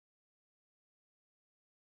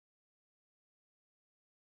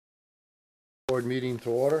Board meeting to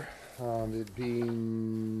order, it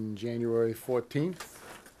being January 14th.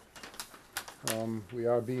 We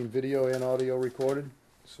are being video and audio recorded,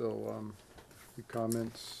 so the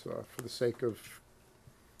comments, for the sake of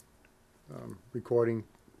recording,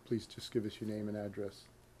 please just give us your name and address.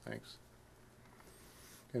 Thanks.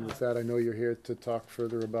 And with that, I know you're here to talk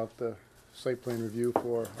further about the site plan review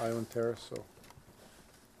for Island Terrace, so.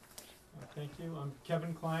 Thank you. I'm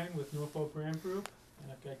Kevin Klein with Norfolk Graham Group,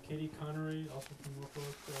 and I've got Katie Connery, also from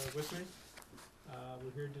Norfolk, with me.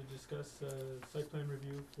 We're here to discuss site plan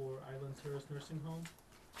review for Island Terrace Nursing Home.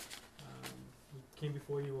 We came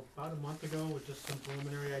before you about a month ago with just some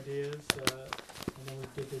preliminary ideas, and then we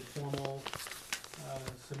did the formal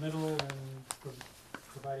submittal and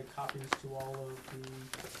provided copies to all of the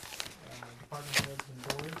department heads and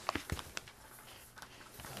boards.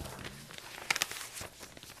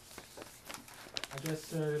 I guess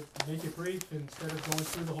to make it brief, instead of going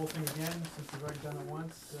through the whole thing again, since we've already done it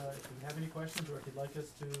once, if you have any questions or if you'd like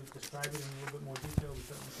us to describe it in a little bit more detail, we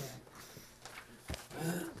certainly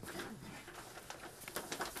can.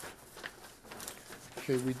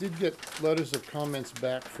 Okay, we did get letters of comments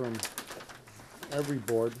back from every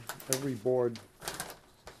board. Every board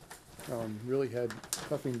really had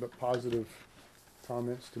nothing but positive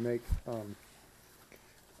comments to make.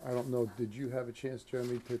 I don't know, did you have a chance,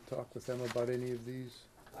 Jeremy, to talk with them about any of these?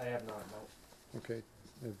 I have not, no. Okay,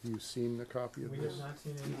 have you seen a copy of We this? have not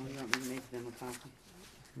seen No, anything. you want me to make them a copy?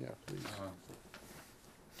 Yeah, please.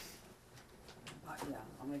 Yeah,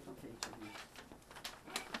 I'll make a page of them.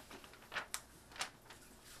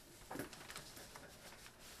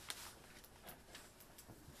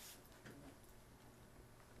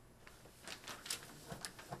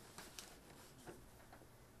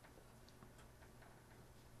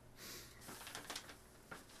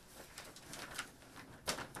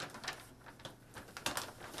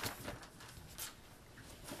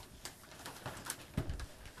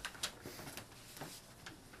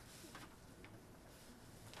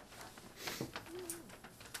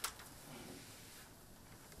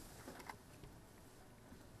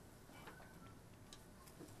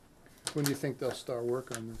 When do you think they'll start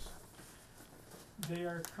work on this? They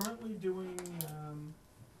are currently doing,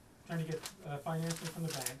 trying to get financing from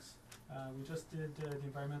the banks. We just did the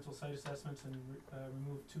environmental site assessments and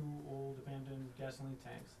removed 2 old abandoned gasoline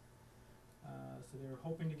tanks. So they're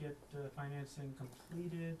hoping to get financing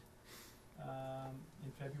completed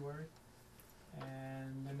in February.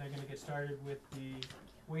 And then they're gonna get started with the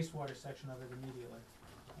wastewater section of it immediately.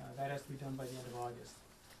 That has to be done by the end of August.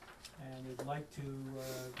 And they'd like to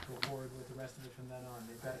go forward with the rest of it from then on.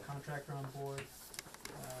 They've got a contractor on board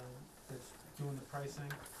that's doing the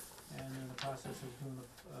pricing, and in the process of doing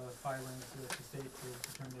the filings with the state for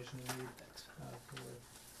determination of need for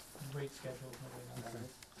rate schedules and everything like that.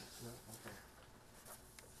 Okay.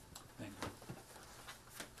 Thank you.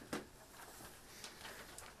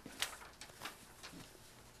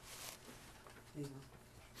 There you go.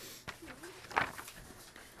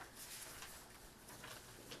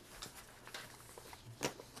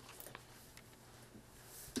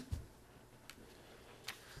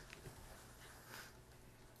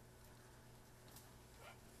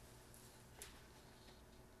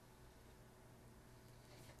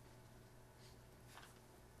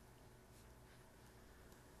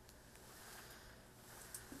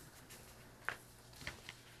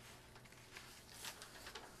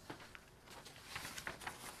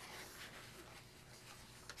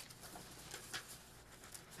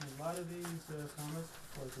 A lot of these comments,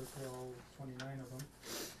 of course, there's all 29 of them.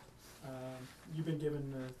 You've been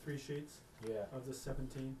given 3 sheets Yeah, of the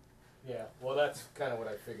 17. yeah, well, that's kinda what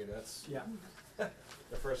I figured, that's, Yeah.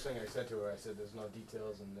 the first thing I said to her, I said, there's no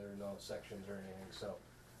details and there are no sections or anything, so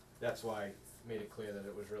that's why I made it clear that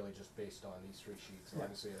it was really just based on these 3 sheets. Yeah.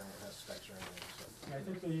 Obviously, I don't have specs or anything, so. Yeah, I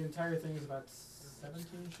think the entire thing is about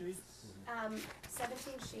 17 sheets.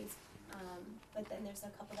 17 sheets, but then there's a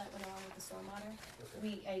couple that went along with the stormwater.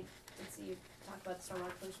 Okay. I did see you talk about the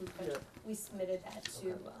stormwater pollution, but Yeah. we submitted that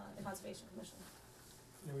to Okay. the Conservation Commission.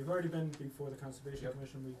 Yeah, we've already been before the Conservation Yep.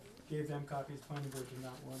 Commission. We gave them copies. Planning board did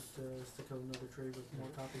not want to stick out another tree with more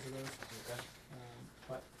copies of those. Okay.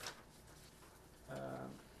 But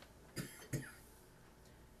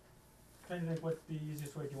trying to think what the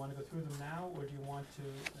easiest way. Do you want to go through them now, or do you want to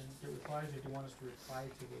and get replies, or do you want us to reply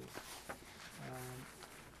to these?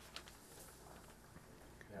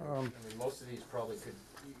 Yeah, I mean, most of these probably could,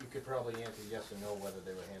 you could probably answer yes or no whether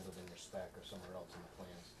they were handled in your spec or somewhere else in the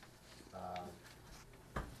plans.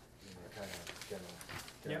 You know, kind of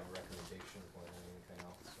general recommendation more than anything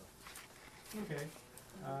else, so. Okay.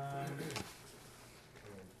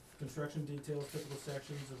 construction details, typical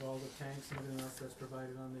sections of all the tanks and everything else that's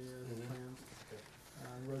provided on the Mhm. plans. Okay.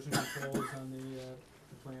 Erosion control is on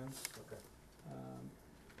the plans. Okay.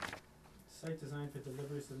 Site design for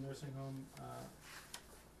deliveries to the nursing home,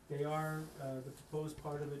 they are, the proposed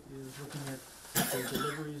part of it is looking at, the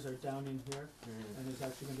deliveries are down in here, and there's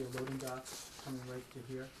actually gonna be a loading dock coming right to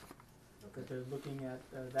here. That they're looking at,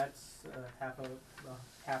 that's half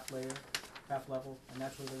layer, half level, and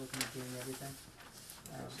that's where they're looking at doing everything.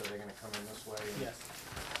 Okay, so they're gonna come in this way? and- Yes,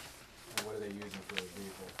 And what are they using for those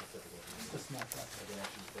vehicles, the typical? just small truck. Are they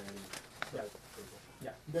actually fairly? Yeah. People?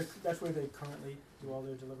 Yeah, that's where they currently do all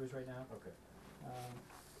their deliveries right now. Okay.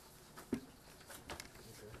 Um,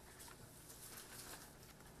 Okay.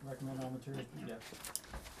 recommend all materials, yeah.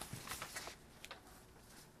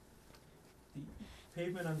 The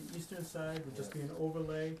pavement on the eastern side would just be an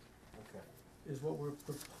overlay, Okay. is what we're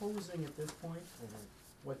proposing at this point. Mhm.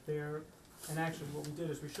 What they're, and actually what we did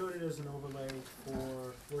is we showed it as an overlay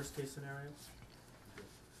for worst case scenario.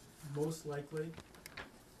 Most likely,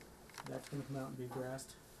 that's gonna come out and be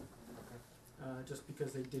grassed, Okay. just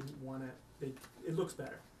because they didn't wanna, it looks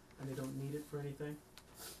better, and they don't need it for anything.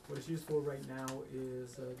 What it's used for right now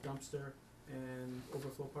is a dumpster and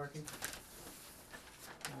overflow parking.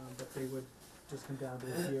 But they would just come down to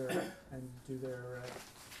here and do their,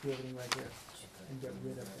 paving right here, Okay. and get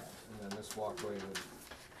rid of that. And then this walkway would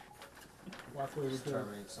Walkway would go,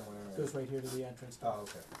 terminate somewhere? or- goes right here to the entrance door. Oh,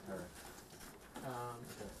 okay, alright.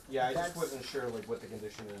 Okay. Yeah, I just That's- wasn't sure like what the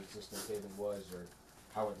condition of the existing pavement was or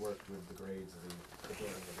how it worked with the grades of the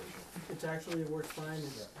building addition. It's actually, it works fine,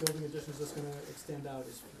 it's, building addition's just gonna extend out,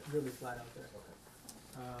 it's really flat out there. Okay.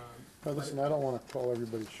 Now, listen, I don't wanna call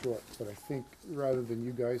everybody short, but I think rather than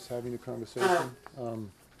you guys having a conversation,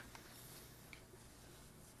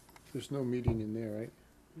 there's no meeting in there, right?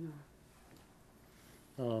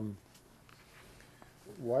 No.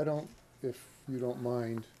 Why don't, if you don't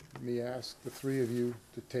mind, me ask the three of you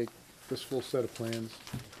to take this full set of plans.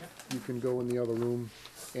 You can go in the other room,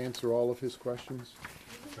 answer all of his questions.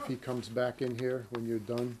 If he comes back in here when you're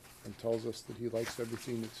done and tells us that he likes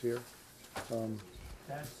everything that's here,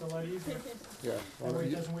 That's a lot easier, yeah, that way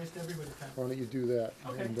it doesn't waste everybody's time. why don't you do that?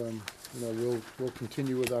 Okay. And, we'll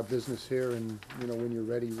continue with our business here, and, when you're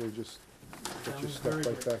ready, we'll just get your Sounds stuff very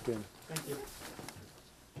right good. back in. Thank you.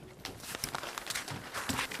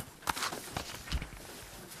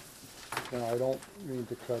 Now, I don't mean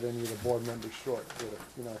to cut any of the board members short, but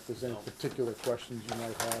if there's any particular questions you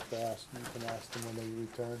might have to ask, you can ask them when they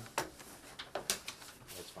return.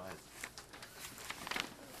 That's fine.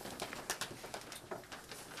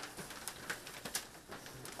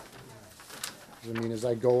 As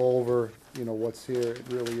I go over, what's here, it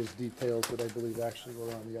really is details that I believe actually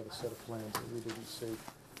were on the other set of plans that we didn't see.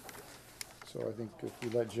 So I think if we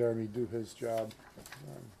let Jeremy do his job,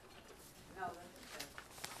 No, that's okay.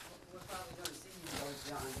 We're probably gonna see you both,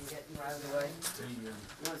 John, and get him out of the way.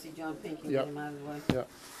 You wanna see John Pink and Yep. get him out of the way? yeah,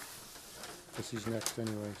 because he's next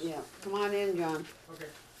anyways. Yeah, come on in, John. Okay.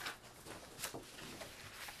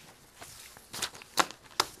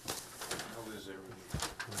 How is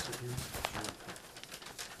everything?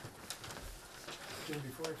 Jim,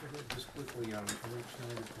 before I forget, just quickly, Rick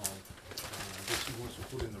Snyder called. I guess he wants to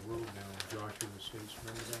put in the road now, Joshua Estates,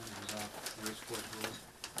 remember that? It was off Race Course Road.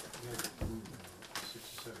 We had it approved 6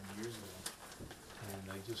 or 7 years ago. And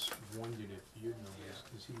I just wondered if you'd know,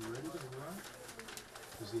 is he ready to run?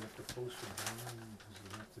 Does he have to post a bond? Does he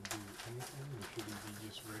have to do anything? Or should he be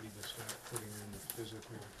just ready to start putting in the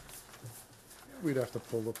physical? We'd have to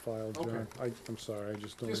pull the file, John. Okay. I'm sorry, I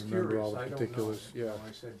just don't Just remember curious, all the I don't know. particulars. Yeah,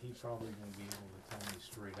 I said he probably won't be able to tell me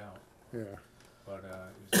straight out. yeah. But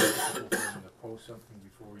is it difficult for him to post something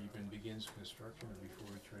before he even begins construction or before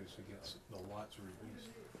he tries to get the lots released?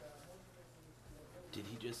 Did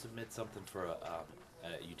he just submit something for a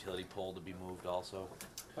utility pole to be moved also?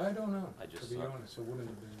 I don't know, I just to be saw- honest, it wouldn't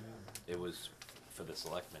have been me. It was for the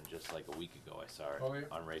selectmen just like a week ago. I saw it Oh, yeah?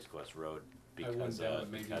 on Racecourse Road I went because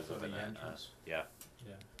down maybe because for of the an entrance. yeah.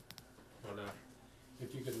 Yeah. But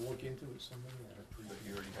if you could look into it, somebody, I'd appreciate it.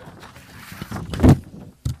 You already had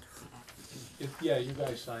Yeah, you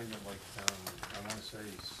guys signed it like, I wanna say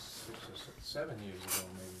 6 or 7 years ago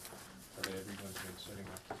maybe, but everyone's been sitting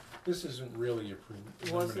up. This isn't really a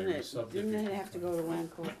Wasn't preliminary it, subdivision. didn't it have to plan. go to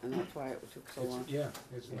land court, and that's why it took so It's- long? Yeah,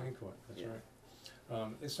 it's land court, that's Yeah. right.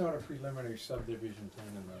 It's not a preliminary subdivision plan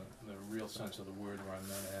in the real sense of the word, where I'm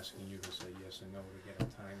not asking you to say yes or no to get a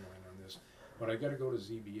timeline on this. But I gotta go to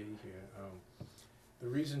ZBA here. The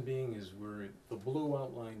reason being is the blue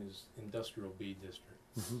outline is industrial B district.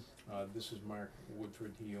 Mhm. This is Mark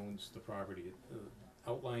Woodford, he owns the property.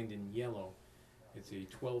 Outlined in yellow, it's a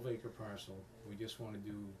 12-acre parcel. We just wanna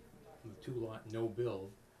do the 2-lot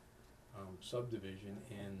no-build subdivision,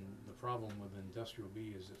 and the problem with industrial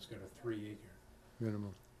B is it's got a 3-acre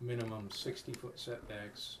minimum 60-foot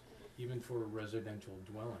setbacks, even for a residential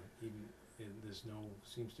dwelling. Even there's no,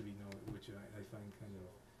 seems to be no, which I find kind of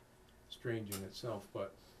strange in itself.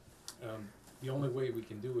 But the only way we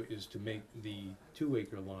can do it is to make the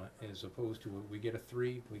 2-acre lot, as opposed to we get a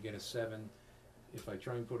 3, we get a 7. If I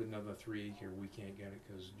try and put another 3-acre, we can't get it,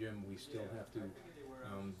 because Jim, we still have to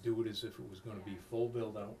do it as if it was going to be full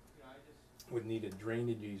build out. Would need a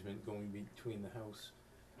drainage easement going between the house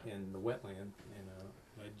and the wetland, and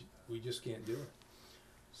we just can't do it.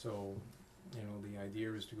 So, you know, the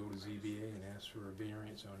idea is to go to ZBA and ask for a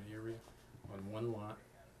variance on area on one lot,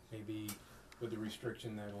 maybe with the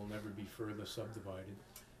restriction that it'll never be further subdivided.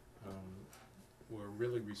 We're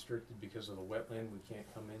really restricted because of the wetland. We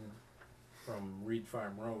can't come in from Reed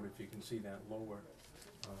Farm Road, if you can see that lower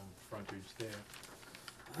frontage there.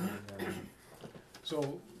 And,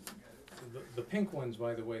 so the pink ones,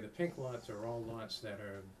 by the way, the pink lots are all lots that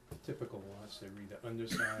are typical lots. They're either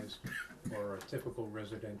undersized or are typical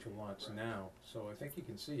residential lots now. So I think you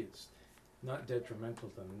can see it's not detrimental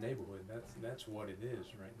to the neighborhood. That's what it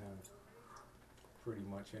is right now, pretty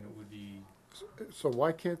much. And it would be. So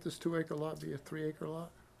why can't this 2-acre lot be a 3-acre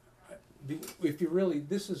lot? If you really,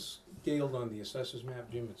 this is scaled on the assessor's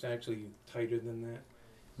map, Jim. It's actually tighter than that.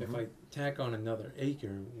 If I tack on another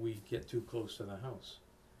acre, we get too close to the house.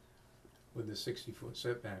 With the 60-foot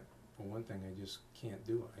setback, for one thing, I just can't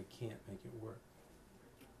do it. I can't make it work.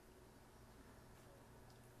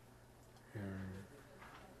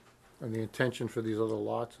 And the intention for these other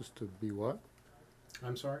lots is to be what?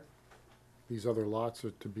 I'm sorry? These other lots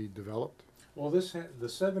are to be developed? Well, the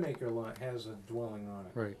 7-acre lot has a dwelling on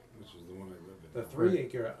it. Right. This is the one I live in. The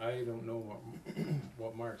 3-acre, I don't know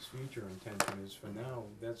what Mark's future intention is. For now,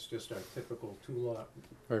 that's just our typical 2-lot.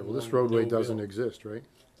 Right, well, this one roadway no doesn't build. exist, right?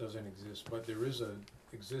 Doesn't exist, but there is a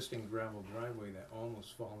existing gravel driveway that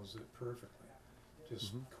almost follows it perfectly.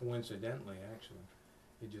 Just coincidentally, actually,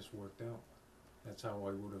 it just worked out. That's how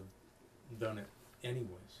I would have done it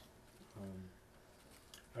anyways.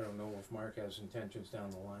 I don't know if Mark has intentions down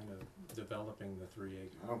the line of developing the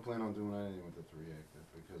 3-acre. I don't plan on doing anything with the 3-acre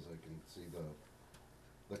because I can see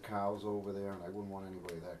the cows over there, and I wouldn't want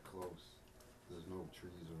anybody that close. There's no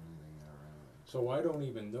trees or anything there or anything. So I don't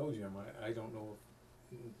even know, Jim. I don't know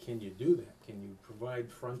if, can you do that? Can you provide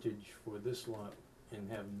frontage for this lot and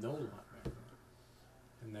have no lot back there?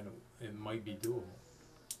 And then it might be doable.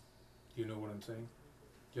 Do you know what I'm saying?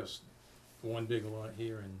 Just one big lot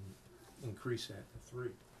here and increase that to 3.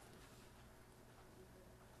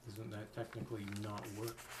 Doesn't that technically not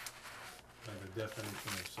work by the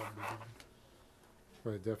definition of subdivision?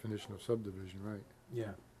 By the definition of subdivision, right.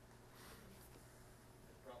 Yeah.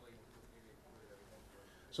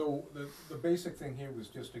 So the basic thing here was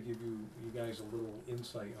just to give you guys a little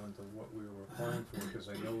insight onto what we were applying for, because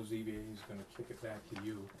I know ZBA is gonna kick it back to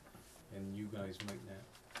you, and you guys might not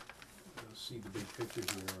see the big picture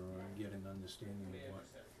here or get an understanding of what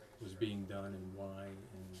was being done and why,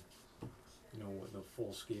 and you know what the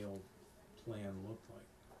full scale plan looked like.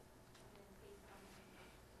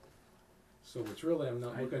 So it's really, I'm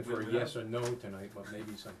not looking for a yes or no tonight, but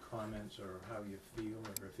maybe some comments or how you feel,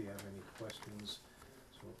 or if you have any questions,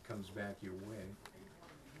 so it comes back your way.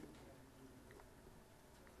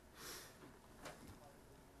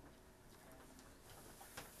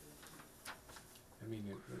 I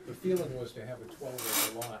mean, the feeling was to have a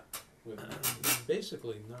 12-acre lot with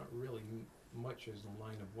basically not really much as the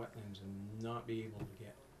line of wetlands, and not be able to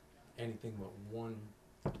get anything but one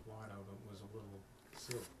lot out of it was a little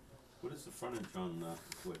silly. What is the frontage on the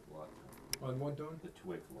 2-acre lot? On what, Don? The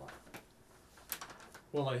 2-acre lot.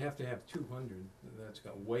 Well, I have to have 200. That's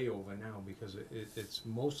got way over now because it's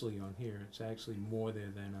mostly on here. It's actually more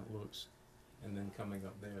there than it looks, and then coming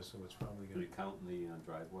up there, so it's probably Did gonna. you count in the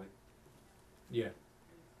driveway? Yeah.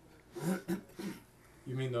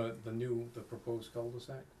 You mean the proposed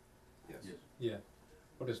cul-de-sac? Yes. Yeah,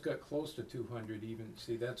 but it's got close to 200 even.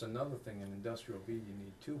 See, that's another thing in industrial B. You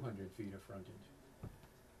need 200 feet of frontage,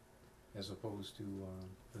 as opposed to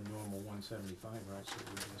the normal 175, right? So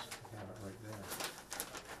we just have it right there.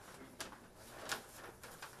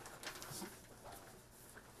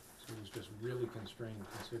 So it was just really constrained,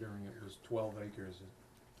 considering it was 12 acres.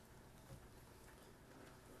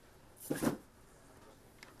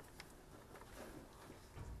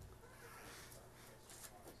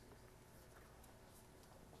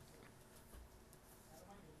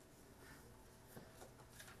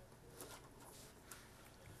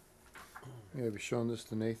 Yeah, have you shown this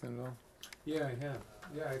to Nathan at all? Yeah, I have.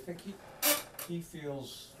 Yeah, I think he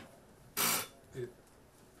feels it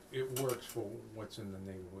it works for what's in the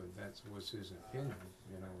neighborhood, that was his opinion,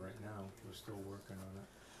 you know, right now, we're still working on it.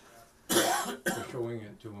 For showing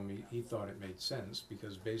it to him, he thought it made sense,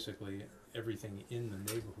 because basically everything in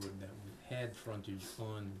the neighborhood that had frontage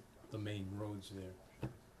on the main roads there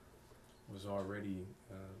was already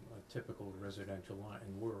a typical residential lot,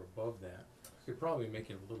 and we're above that. Could probably make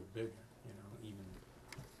it a little bigger, you know, even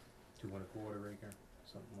 2 1/4 acre,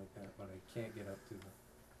 something like that, but I can't get up to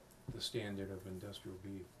the standard of industrial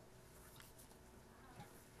B.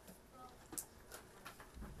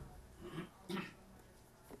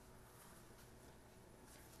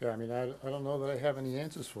 Yeah, I mean, I don't know that I have any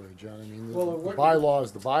answers for you, John. I mean, Well, the what- bylaw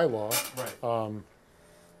is the bylaw. Right.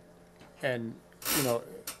 And, you know,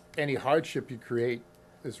 any hardship you create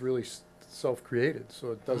is really self-created,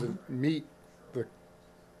 so it doesn't meet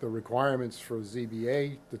the requirements for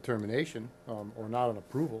ZBA determination, or not an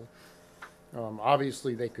approval.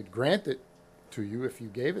 Obviously, they could grant it to you if you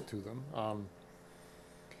gave it to them,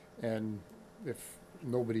 and if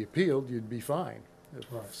nobody appealed, you'd be fine.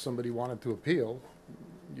 If Right. somebody wanted to appeal,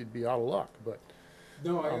 you'd be out of luck, but,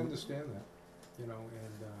 No, I understand that, you know,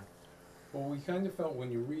 and, well, we kind of felt when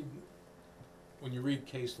you read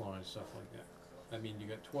case law and stuff like that, I mean, you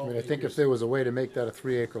got I 12 mean, I acres. think if there was a way to make that a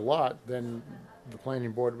 3-acre lot, then the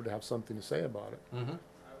planning board would have something to say about it. Mm-hmm.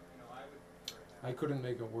 I couldn't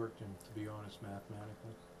make it work, Jim, to be honest,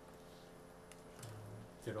 mathematically.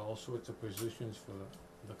 Did all sorts of positions for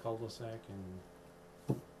the cul-de-sac,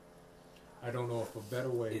 and I don't know if a better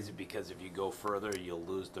way. Is it because if you go further, you'll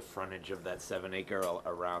lose the frontage of that 7 acre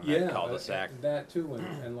around Yeah, that cul-de-sac? that too,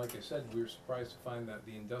 and like I said, we were surprised to find that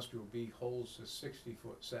the industrial B holds the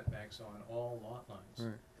 60-foot setbacks on all lot lines.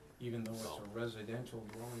 Right. Even though it's a residential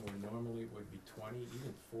dwelling, where normally it would be 20,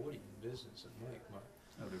 even 40 in business at night, but.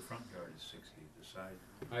 No, the front yard is 60, the side.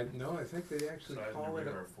 I think they actually Side and call the it,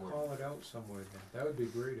 rear are 40. call it out somewhere there. That would be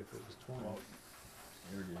great if it was 20. Well,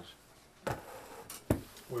 here it is.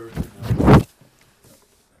 Where is it now?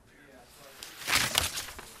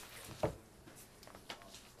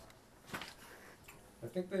 I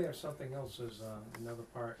think they have something else as another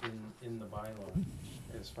part in the bylaw,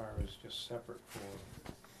 as far as just separate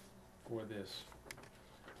for this.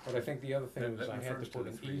 But I think the other thing was That I had to refers to put the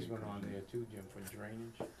an 3 easement acres, on yeah. there too, Jim, for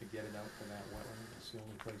drainage, to get it out to that wetland. It's the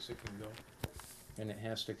only place it can go. And it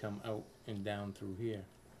has to come out and down through here.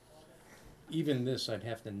 Even this, I'd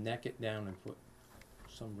have to neck it down and put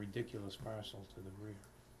some ridiculous parcel to the rear.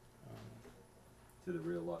 To the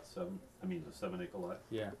rear lot 7, I mean the 7 acre lot?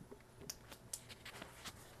 Yeah.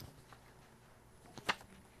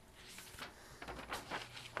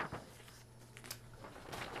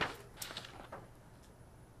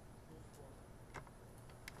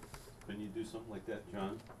 Couldn't you do something like that,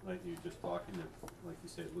 John? Like you were just talking, like you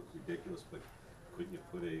said, it looked ridiculous, but couldn't you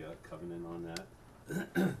put a covenant on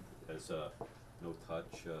that? As no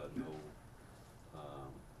touch, no,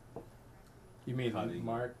 You mean Cutting.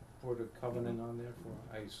 Mark put a covenant on there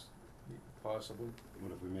for ice, possibly?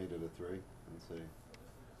 What if we made it a 3 and say,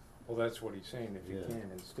 Well, that's what he's saying, if you Yeah.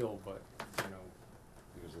 can, and still, but, you know,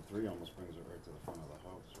 because the 3 almost brings it right to the front of the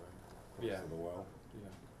house, right? Close Yeah. to the well. yeah.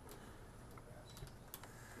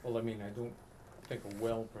 Well, I mean, I don't think a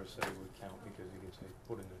well per se would count, because you can say,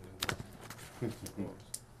 put in a new well, I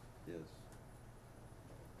suppose. Yes.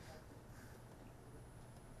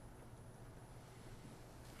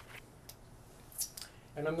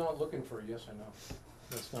 And I'm not looking for a yes or no.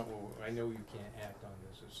 That's not what, I know you can't act on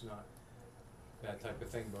this, it's not that type of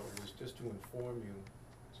thing, but it was just to inform you,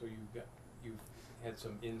 so you had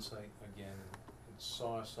some insight again, and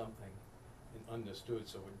saw something and understood,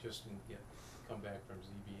 so it just didn't come back from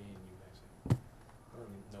ZBA and you guys say, I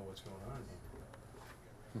don't even know what's going on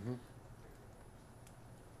here. Mhm.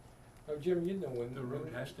 Now, Jim, you know, when The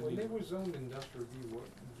road has to when be- they were zoned industrial B, do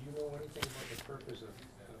you know anything about the purpose of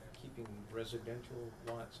keeping residential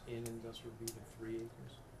lots in industrial B to 3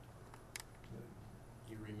 acres?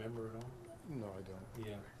 Do you remember it all? No, I don't.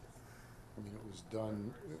 Yeah. I mean, it was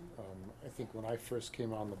done, I think when I first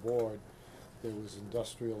came on the board, there was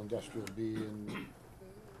industrial B, and,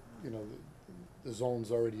 you know, the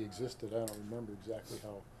zones already existed. I don't remember exactly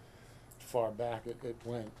how far back it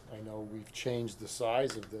went. I know we've changed the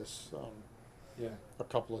size of this, Yeah. a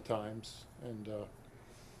couple of times, and,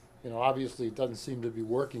 you know, obviously it doesn't seem to be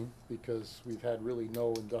working, because we've had really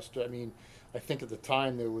no industrial, I mean, I think at the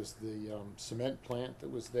time there was the, cement plant that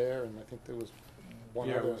was there, and I think there was one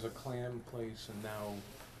Yeah, other. it was a clam place, and now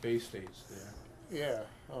Bay State's there. Yeah,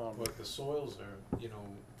 But the soils are, you know,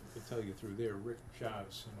 I can tell you through there, Rick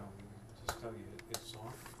Chaves, you know, just tell you it's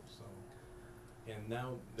soft, so. And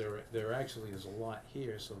now there actually is a lot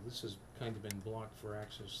here, so this has kind of been blocked for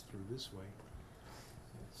access through this way.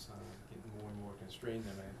 it's, getting more and more constrained,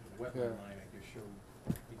 and the wetland Yeah. line I just showed,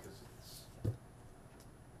 because it's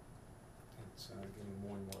getting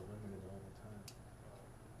more and more limited all the time.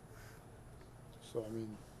 So, I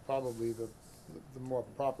mean, probably the more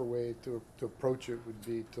proper way to approach it would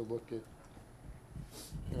be to look at,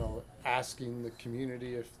 you know, asking the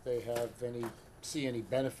community if they see any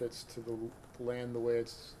benefits to the land the way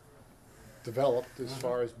it's developed as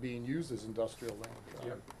far as being used as industrial land.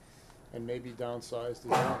 Yep. And maybe downsize the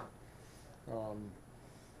zone.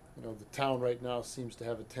 You know, the town right now seems to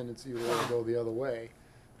have a tendency to want to go the other way,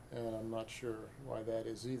 and I'm not sure why that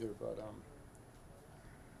is either, but,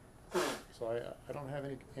 so I don't have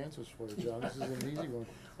any answers for you, John. This is an easy one.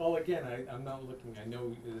 Well, again, I'm not looking, I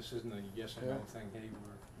know this isn't a yes or no Yeah. thing, hey,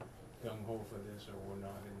 we're gung ho for this, or we're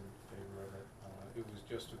not in favor of it. It was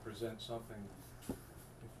just to present something,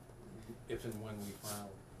 if and when we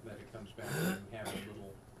file, that it comes back and we have a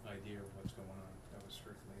little idea of what's going on. That was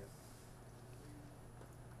strictly it.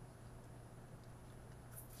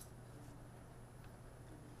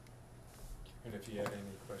 And if you had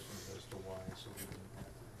any questions as to why, so we can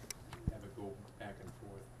have it go back and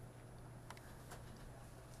forth.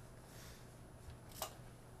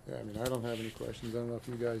 Yeah, I mean, I don't have any questions. I don't know if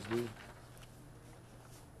you guys do.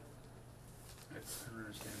 I don't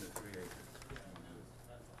understand the 3 acre.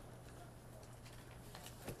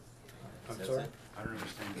 I'm That's sorry? it? I don't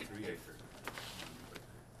understand the 3 acre.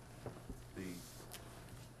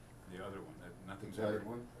 The other one, that nothing's Is that ever.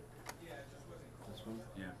 one? This one?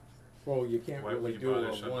 Yeah, Well, you can't Why would really you do bother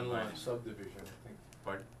a one-lot subdividing? subdivision,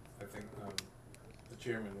 but I think, the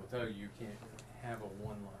chairman will tell you, you can't have a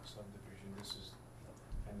one-lot subdivision, this is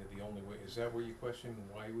kind of the only way, is that where you question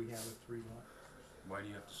why we have a 3-lot? why do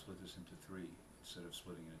you have to split this into 3 instead of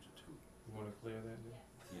splitting it into 2? You wanna clear that, Nick?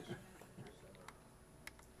 Yes.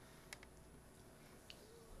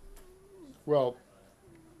 Well,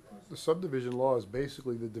 the subdivision law is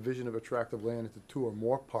basically the division of a tract of land into 2 or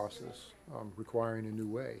more parcels, requiring a new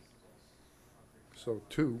way. So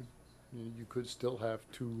 2, you could still have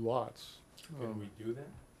 2 lots. Can we do that?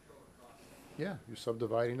 Yeah, you're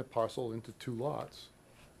subdividing a parcel into 2 lots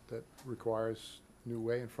that requires new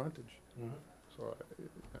way and frontage. Mm-hmm. So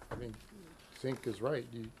I think Zink is right.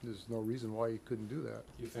 There's no reason why you couldn't do that.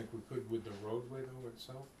 Do you think we could with the roadway though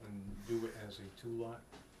itself, and do it as a 2-lot?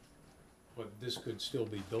 But this could still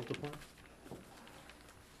be built upon?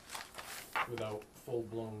 Without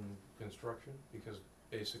full-blown construction, because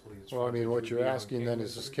basically it's. Well, I mean, frontage what would you're be on asking then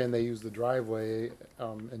is Kingwood Street. can they use the driveway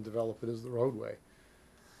and develop it as the roadway?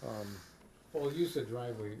 Well, use the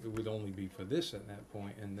driveway, it would only be for this at that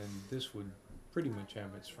point, and then this would pretty much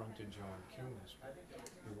have its frontage on Kingwood Street.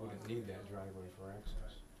 You wouldn't need that driveway for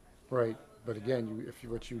access. Right, but again,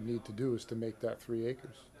 what you need to do is to make that 3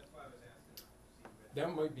 acres.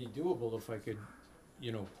 That might be doable if I could,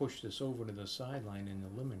 you know, push this over to the sideline and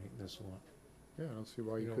eliminate this lot. Yeah, I don't see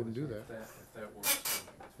why you know, couldn't do that. If that works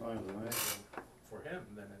Fine with me. for him,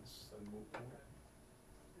 then it's a moot point.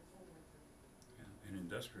 In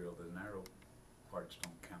industrial, the narrow parts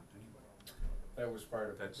don't count anyway. That was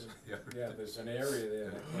part of it. That's, yeah. Yeah, there's an area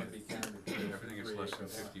there that can't be counted. Everything that's less than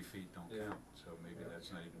 50 feet don't Yeah. count, so maybe that's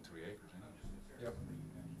not even 3 acres anyway. Yep.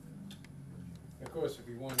 Of course, if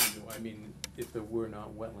you wanted to, I mean, if there were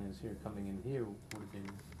not wetlands here, coming in here would have been,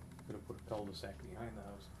 could have put a cul-de-sac behind the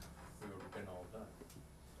house, we would have been all done.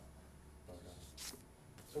 But,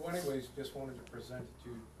 so anyways, just wanted to present it to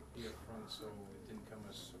you up front, so it didn't come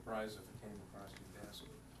as a surprise if it came across your desk,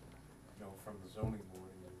 you know, from the zoning board,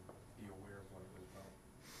 and you'd be aware of what it was about.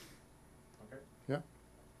 Okay? Yeah.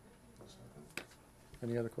 That's something.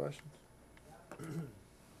 Any other questions? Okay.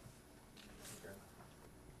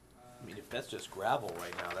 I mean, if that's just gravel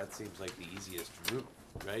right now, that seems like the easiest route,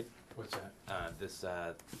 right? What's that?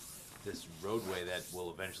 This roadway that will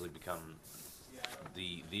eventually become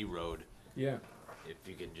the road. Yeah. If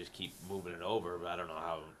you can just keep moving it over, but I don't know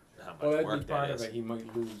how Well, much that'd work be that part of is. it, he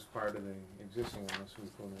might lose part of the existing one, unless we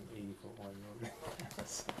put an 80-foot wide road.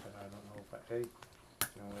 But I don't know, but hey,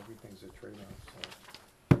 you know, everything's a trade-off,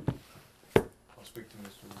 so. I'll speak to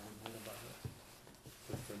Mr. Woodward about it.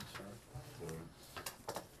 Woodford, sorry.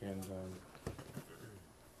 And,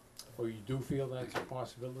 or you do feel that's a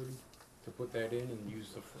possibility, to put that in and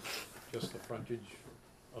use just the frontage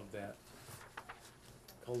of that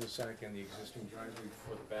cul-de-sac and the existing driveway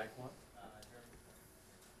for the back lot?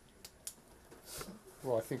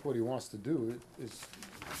 Well, I think what he wants to do is,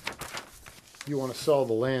 you wanna sell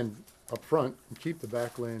the land up front and keep the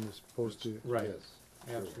back land as opposed to. Right.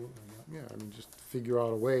 Yes. Absolutely, yeah. Yeah, I mean, just figure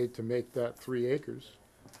out a way to make that 3 acres.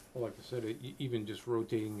 Well, like I said, even just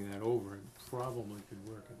rotating that over, it probably could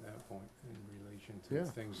work at that point in relation information Yeah.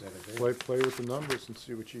 to things that are there. Play with the numbers and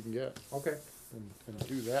see what you can get, Okay. and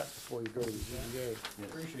do that before you go to the ZBA.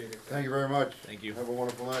 Appreciate it. Thank you very much. Thank you. Have a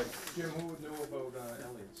wonderful night. Jim, who would know about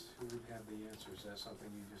Elliott's? Who would have the answers? That's something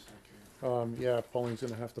you just have to. Yeah, Pauline's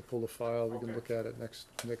gonna have to pull the file, we can Okay. look at it next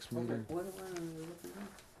meeting. What are we looking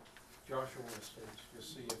at? Joshua Estates,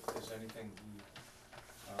 just see if there's anything he,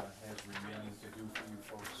 has remaining to do for you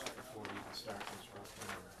folks before he can start construction.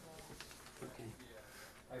 Okay.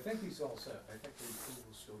 I think he's all set. I think the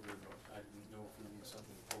approval's still good, but I didn't know if we need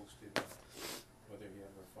something posted, whether he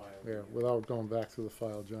ever filed. Yeah, without going back through the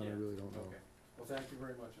file, John, I Yeah. really don't know. Okay. Well, thank you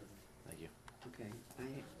very much, Evan. Thank you. Okay,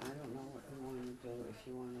 I don't know what you wanna do, if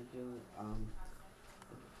you wanna do,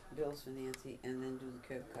 bills for Nancy and then do the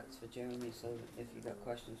curb cuts for Jeremy, so if you got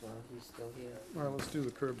questions while he's still here. All right, let's do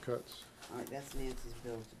the curb cuts. Alright, that's Nancy's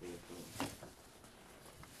bill to be approved.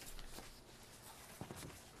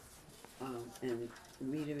 And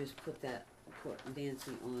Rita has put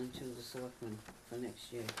Nancy on to the selectmen for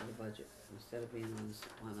next year for the budget, instead of being on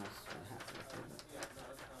us for half of the budget.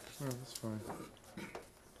 Oh, that's fine.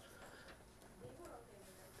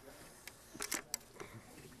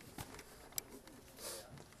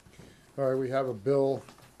 All right, we have a bill,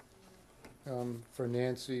 for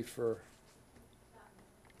Nancy for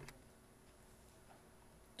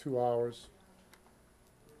 2 hours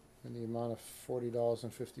in the amount of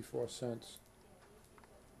 $40.54.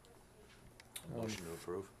 Motion to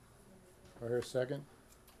approve. I hear a second.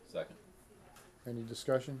 Second. Any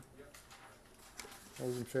discussion?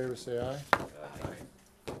 Those in favor say aye. Aye.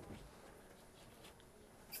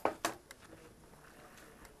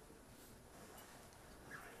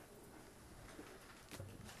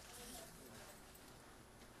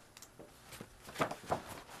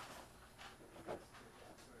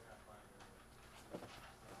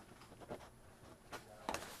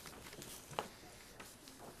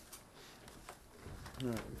 All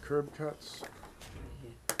right, curb cuts.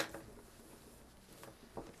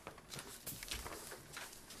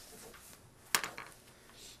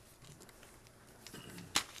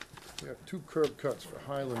 We have 2 curb cuts for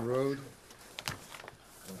Highland Road.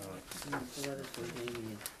 The letters from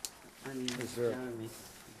Jamie, I mean, Is there- Jeremy.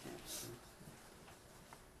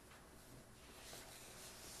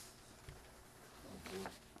 Okay.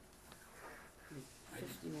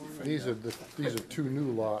 51 and- These are 2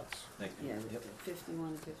 new lots, Thank you. Yeah, 51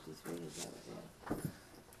 and 53, is that what they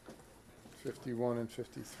are? 51 and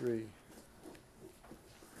 53.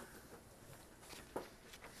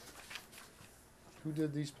 Who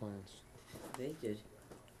did these plans? They did,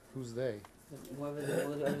 Who's they?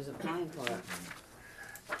 whoever's applying for it.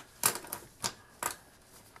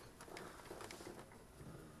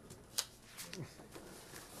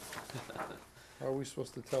 How are we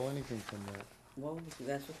supposed to tell anything from that? Well,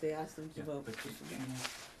 that's what they asked them to Yeah, vote. but she's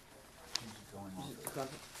going on.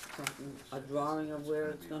 Something, a drawing of where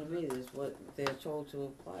it's gonna be, is what they're told to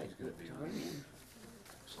apply She's gonna to be on bring in.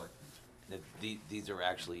 Selectmen's. These are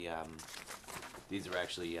actually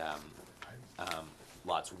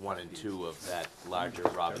lots 1 and 2 of that larger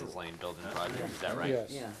Robbins Lane building project, is that right?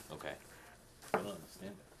 Yes. Yeah, Okay, I don't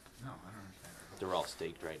understand it. No, I don't understand. they're all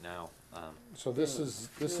staked right now. So this is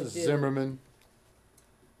Yeah, Zimmerman.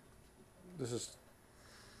 This is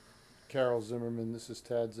Carol Zimmerman, this is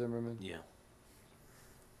Tad Zimmerman, Yeah,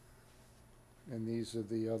 and these are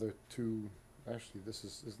the other 2. Actually,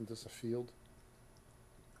 isn't this a field?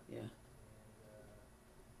 yeah.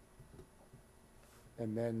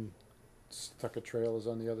 And then Tucker Trail is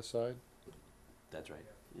on the other side? that's right.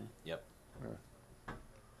 Yeah. Yep.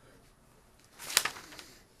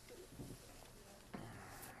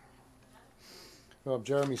 Well,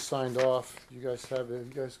 Jeremy signed off. You guys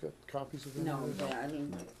got copies of any No, of this? but I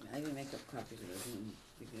didn't make up copies of it,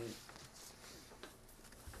 you did.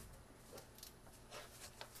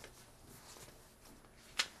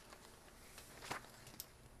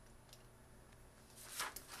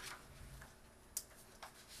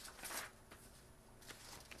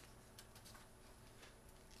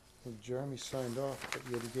 Well, Jeremy signed off, but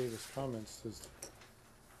yet he gave his comments. Which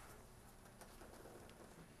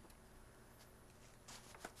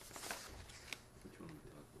one are we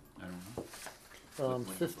talking about? I don't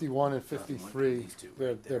know. 51 and 53, These two they're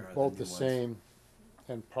right there are the both new the ones. same,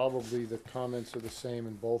 and probably the comments are the same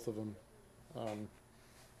in both of them.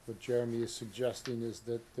 What Jeremy is suggesting is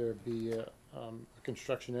that there be a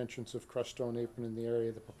construction entrance of crushed stone apron in the area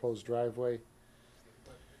of the proposed driveway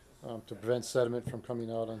to prevent sediment from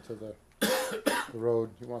coming out onto the road.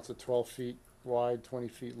 He wants it 12 feet wide, 20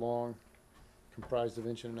 feet long, comprised of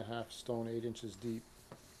 1.5 inch stone, 8 inches deep.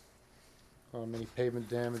 Any pavement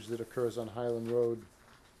damage that occurs on Highland Road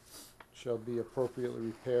shall be appropriately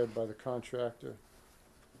repaired by the contractor.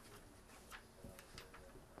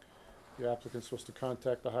 The applicant's supposed to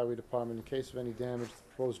contact the highway department in case of any damage.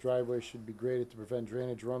 The proposed driveway should be graded to prevent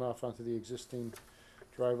drainage runoff onto the existing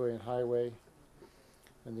driveway and highway.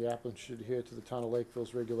 And the applicant should adhere to the town of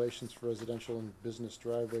Lakeville's regulations for residential and business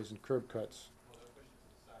driveways and curb cuts.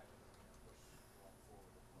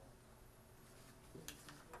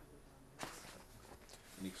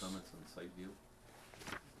 Any comments on site view?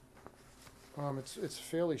 It's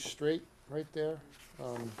fairly straight right there.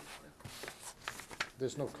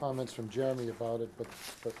 There's no comments from Jeremy about it, but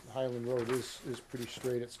Highland Road is pretty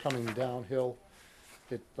straight. It's coming downhill.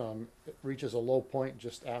 It reaches a low point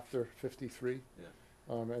just after 53.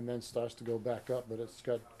 Yeah. And then starts to go back up, but it's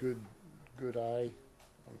got good eye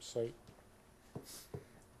sight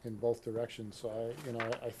in both directions. So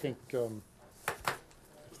I think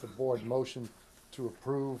if the board motion to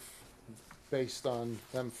approve based on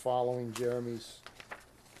them following Jeremy's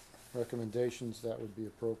recommendations, that would be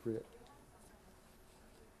appropriate.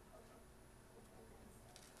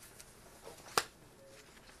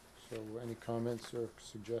 So any comments or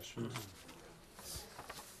suggestions?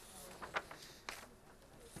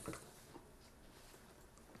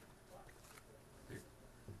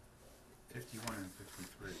 Fifty-one and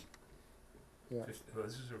 53. Yeah, Well,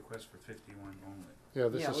 this is a request for 51 only. yeah,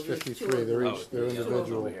 this Yeah, is well, there's two 53, of they're them. each, they're yeah,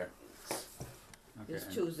 individual. over here. Okay, There's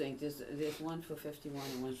and- two things, there's one for 51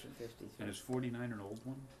 and one for 53. And is 49 an old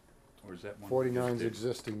one? Or is that one? 49's just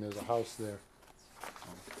existing, there's a house there.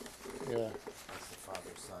 Yeah, That's the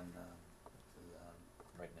father-son,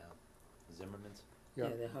 right now. Zimmerman's? yeah.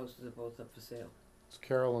 Yeah, their houses are both up for sale. It's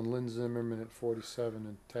Carol and Lynn Zimmerman at 47,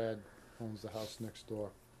 and Tad owns the house next door.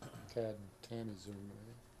 Tad and Tammy Zimmerman.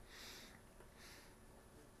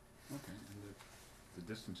 Okay, and the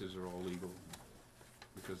distances are all legal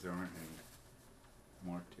because there aren't any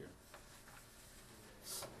marked here.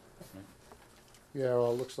 Right? Yeah,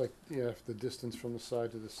 well, it looks like, yeah, if the distance from the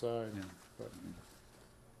side to the side. Yeah. But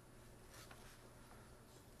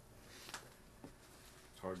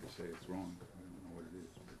It's hard to say it's wrong, I don't know what it is,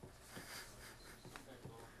 but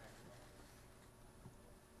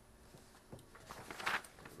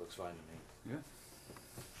It looks fine to me. yeah.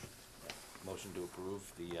 Motion to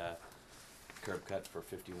approve the curb cut for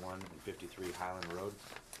 51 and 53 Highland Road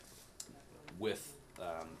with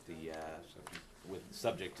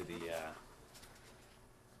subject to the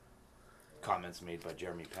comments made by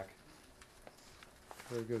Jeremy Peck.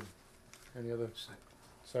 very good. Any other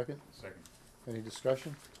second? Second. Any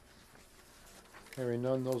discussion? Hearing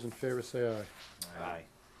none, those in favor say aye. Aye.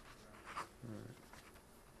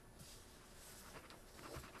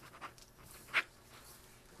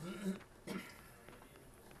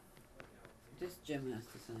 Just Jim has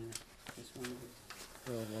to sign it, just one of us.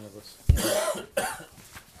 One of us.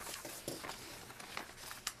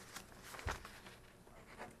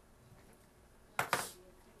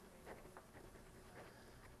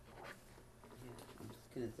 I'm just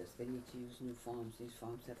looking at this, they need to use new forms, these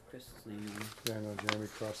forms have Chris's name on them. Yeah, I know Jeremy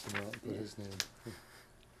crossed them out and put Yeah. his name.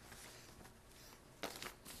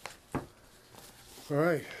 All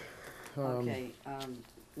right. Okay,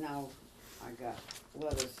 now, I got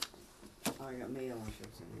letters, I got mail, I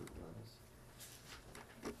should say, not letters.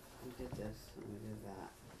 We did this, and we did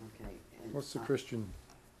that, okay, and. What's the Christian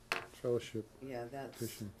Fellowship Yeah, that's.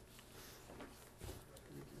 petition?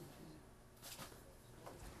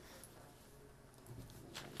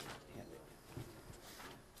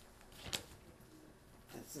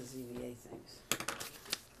 That's the ZBA things.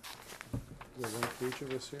 Is there one for each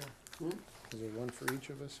of us here? Hmm? Is there one for each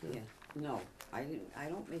of us here? Yeah, no, I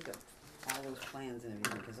don't make up all those plans and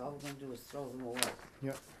everything, cause all we're gonna do is throw them away,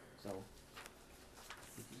 Yep. so.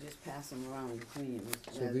 If you just pass them around between you.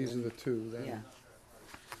 So these are the two then? Yeah.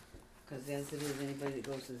 Cause as it is, anybody that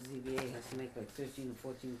goes to the ZBA has to make like 13 or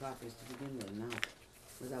 14 copies to begin with now,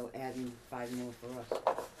 without adding 5 more for us.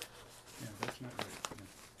 Yeah, that's not right.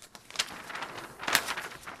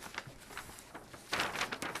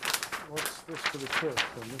 What's this for the church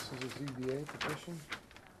then? This is a ZBA petition?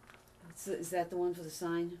 Is that the one for the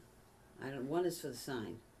sign? One is for the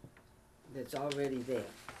sign, that's already there.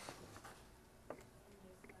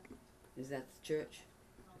 Is that the church?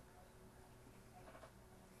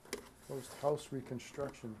 Proposed house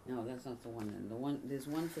reconstruction. No, that's not the one then. There's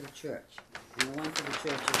one for the church. And the one for the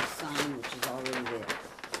church is a sign which is already there.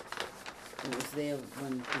 It was there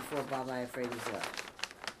before Bob Iafredi's left.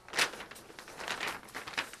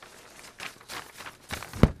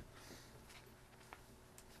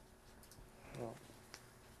 Oh,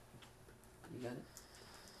 You got it?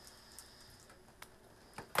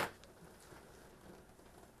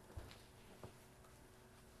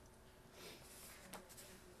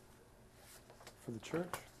 for the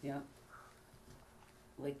church. Yeah.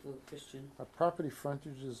 Lakeville Christian. Our property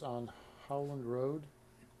frontage is on Howland Road.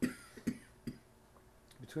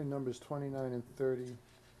 Between numbers 29 and 30,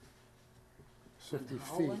 50 On feet.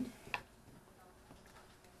 Howland?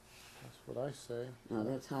 That's what I say. No,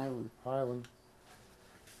 that's Highland. Highland.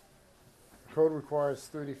 The code requires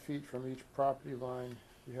 30 feet from each property line.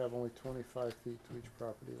 We have only 25 feet to each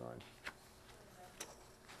property line.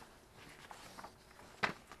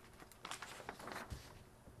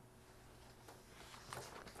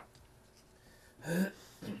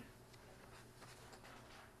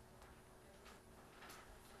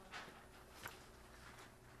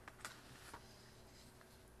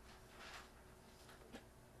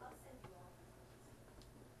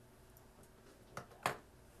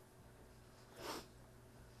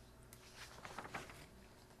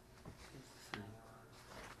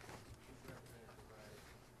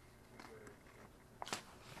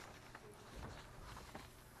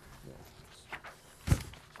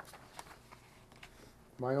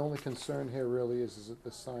 My only concern here really is that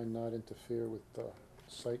the sign not interfere with the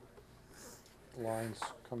sight lines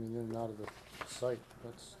coming in and out of the site.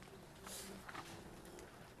 That's,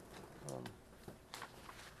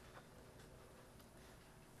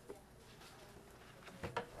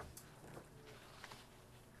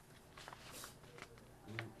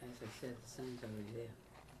 As I said, the sign's already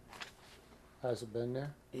there. has it been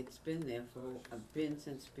there? It's been there for, been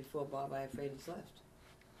since before Bob Iafrate left.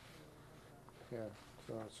 Yeah,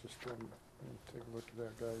 so it's just, take a look at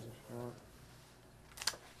that, guys, if you want.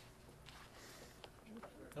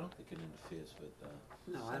 I don't think it interferes with,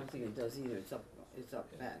 No, I don't think it does either. It's up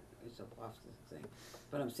Yeah. back, it's up off the thing.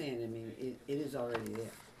 But I'm saying, I mean, it is already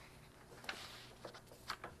there.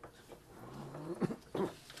 Can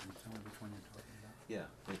you tell me which one you're talking about? yeah,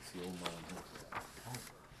 it's the old Mullen Hill.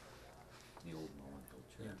 The old Mullen Hill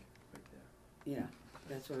Church, right there. Yeah,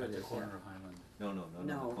 that's what it At is, the corner yeah. of Highland. No,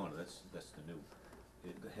 No. the corner, that's the new,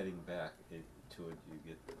 heading back, to it, you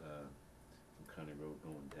get, from County Road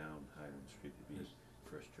going down Highland Street, it'd be Yes.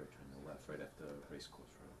 First Church on the left, right after Racecourse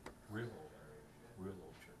Road. Real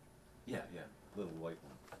old church. Yeah, little white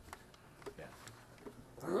one, yeah.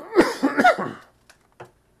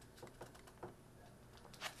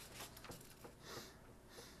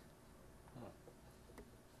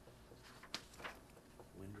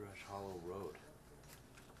 Windrush Hollow Road.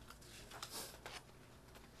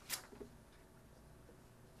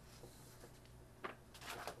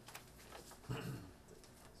 There's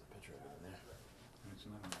a picture of it in there.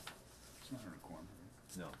 It's not on a corner,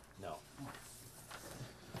 right? No. No.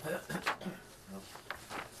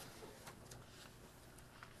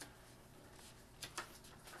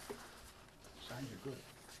 Signs are good.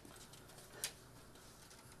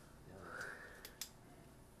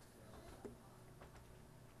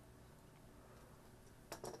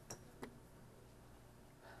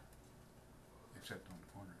 Except on the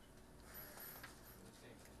corners.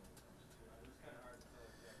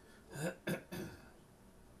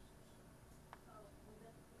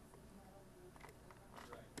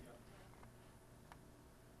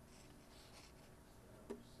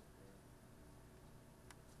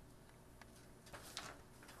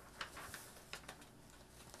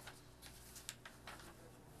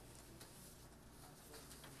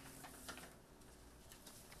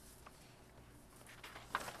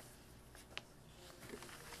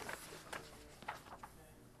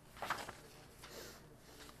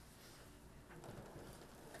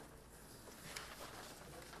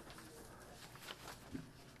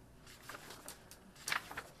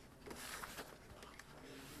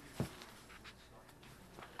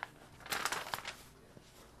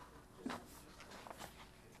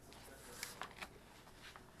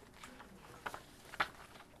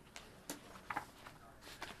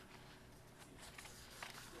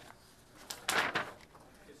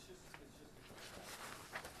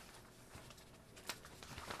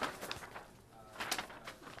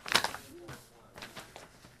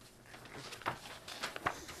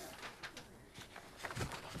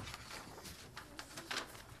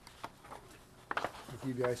 If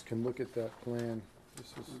you guys can look at that plan, this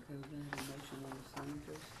is, Okay, we're gonna have a motion on the sign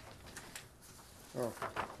first. oh.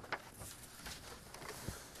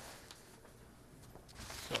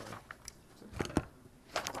 Sorry.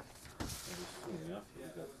 Interesting enough, you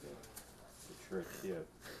got the church here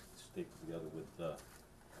staked together with the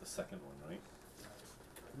second one, right?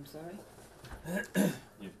 I'm sorry?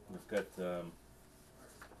 We've got,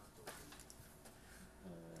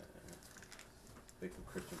 Lakeville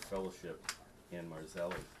Christian Fellowship and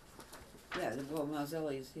Marzelli. Yeah, well,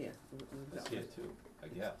 Marzella is here. We've It's got here it. too, I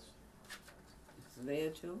guess. It's there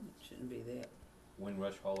too? It shouldn't be there.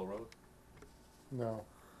 Windrush Hollow Road? No,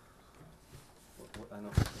 What, I don't,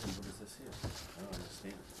 what is this here? I don't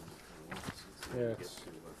understand. Yeah, it's-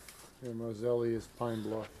 yeah, Marzelli is Pine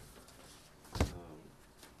Bluff.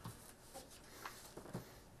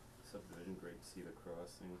 Subdivision, Great Cedar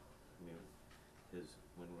Crossing, I mean, his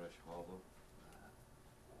Windrush Hollow.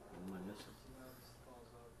 What am I missing?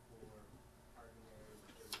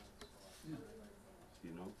 Do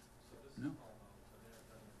you know? No.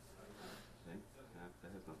 Okay,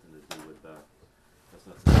 that has nothing to do with, that's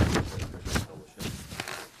nothing to do with Christian Fellowship.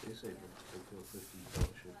 They say Lakeville 50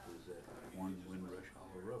 Fellowship is at 1 Windrush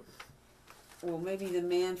Hollow Road. Well, maybe the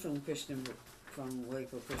man from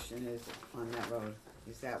Lakeville Christian is on that road.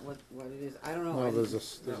 Is that what it is? I don't know. No, I there's a,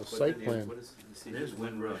 didn't- there's No, a but site then plan. What is, you see, There's here's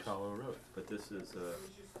Windrush Windrush, Hollow Road. but this is,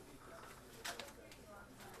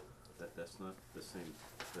 that's not the same,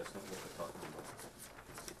 that's not what we're talking about.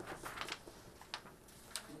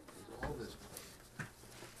 There's all this.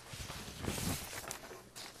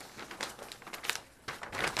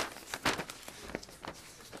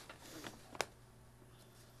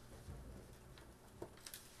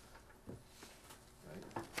 Right?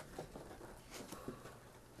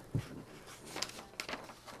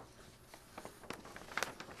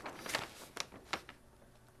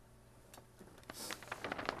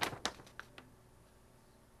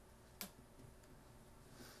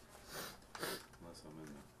 Unless I'm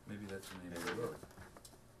in the. Maybe that's the name of the road.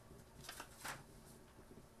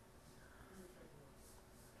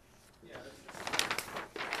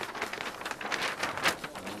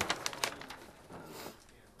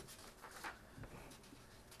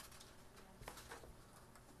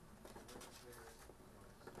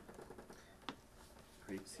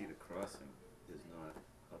 Great Cedar Crossing is not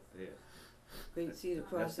up there. Great Cedar That's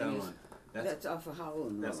Crossing down is, on, that's off of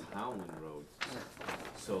Howland Road. that's Howland Road. Yeah.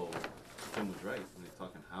 So Tim was right when they're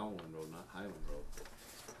talking Howland Road, not Highland Road.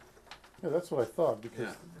 Yeah, that's what I thought,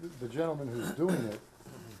 because Yeah. the gentleman who's doing it,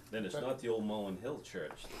 Then it's That- not the old Mullen Hill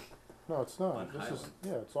Church. no, it's On not. This is, Highland.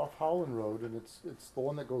 yeah, it's off Howland Road, and it's the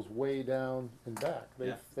one that goes way down and back.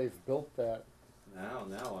 Yeah. They've built that, Now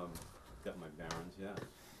I'm, got my bearings, yeah.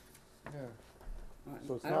 yeah. Right.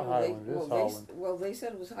 So it's I not don't know, they- Highland, it is well, Howland. Well, they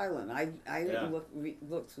said it was Highland. I Yeah. didn't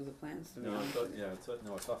look through the plans to be No, honest.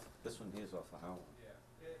 it's off, this one here's off of Howland.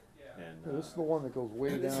 And, Yeah, this is the one that goes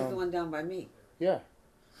way This is the down, one down by me. yeah.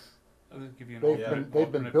 It'll give you an They've alternate, been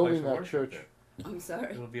alternate building place of that worship church. there. I'm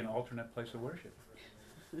sorry. It'll be an alternate place of worship.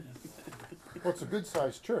 Well, it's a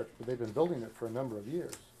good-sized church, but they've been building it for a number of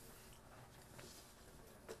years.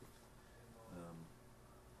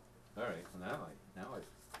 all right, well now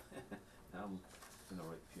now I'm in the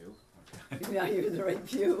right pew. Now you're in the right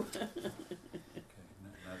view. Okay,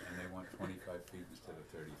 and they want 25 feet instead of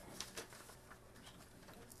 30 feet. or something.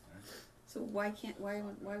 All right. So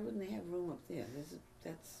why wouldn't they have room up there?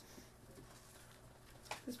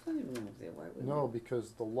 There's plenty of room up there. Why wouldn't No,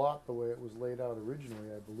 because the lot, the way it was laid out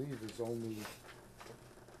originally, I believe, is only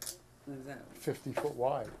they? Is that, 50 foot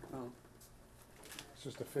wide. oh, It's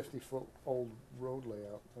just a 50-foot old road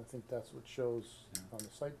layout. I think that's what shows Yeah. on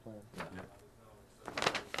the site plan.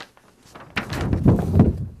 Yeah.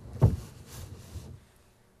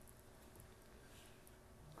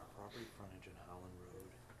 Property frontage on Howland Road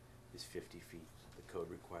is 50 feet. The code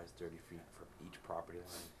requires 30 feet for each property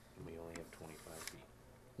line, and we only have 25 feet.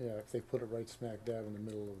 Yeah, if they put it right smack dab in the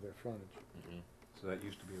middle of their frontage. Mm-hmm. So that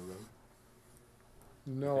used to be a road?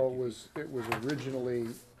 No, 50 it was originally,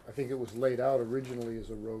 I think it was laid out originally as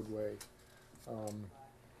a roadway.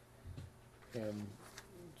 And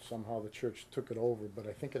somehow the church took it over, but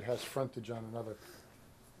I think it has frontage on another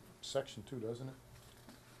section too, doesn't it?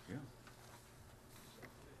 Yeah.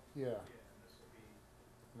 Yeah.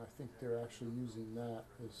 And I think they're actually using that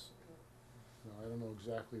as, I don't know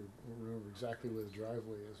exactly, remember exactly where the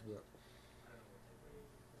driveway is, but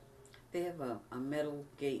they have a metal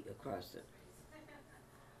gate across it.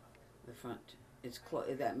 The front. It's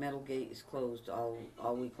that metal gate is closed all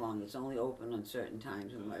week long. It's only open on certain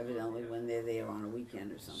times, and evidently when they're there on a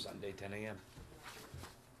weekend or something. Sunday, 10 a.m.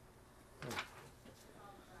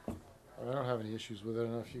 I don't have any issues with it. I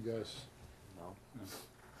don't know if you guys, No, No.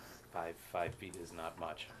 5 feet is not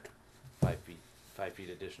much. 5 feet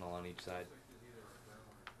additional on each side.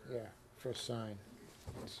 yeah, for a sign.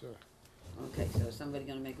 It's, Okay, so is somebody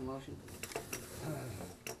gonna make a motion?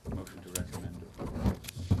 Motion to recommend approval.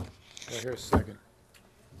 do I hear a second.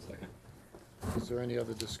 Second. Is there any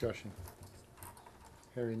other discussion?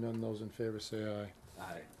 Hearing none, those in favor say aye.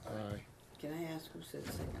 Aye. Aye. Can I ask who said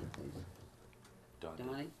second, please? Done.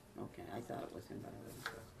 Donnie? Okay, I thought it was him, but I wasn't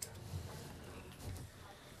sure.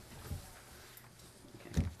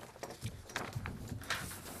 Okay.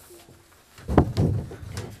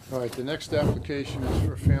 All right, the next application is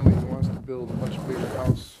for a family who wants to build a much bigger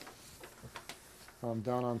house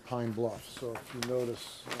down on Pine Bluff. So if you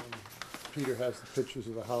notice, Peter has the pictures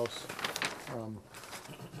of the house.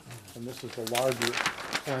 And this is the larger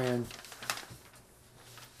plan,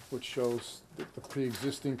 which shows the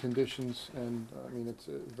pre-existing conditions, and I mean, it's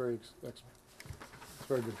a very, it's a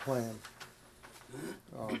very good plan.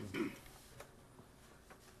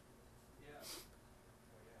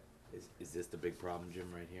 Is this the big problem, Jim,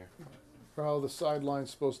 right here? Well, the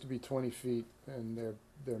sideline's supposed to be 20 feet, and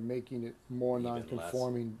they're making it more Even less.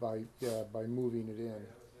 non-conforming by moving it in.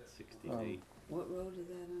 68. What road is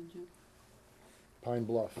that on, Jim? Pine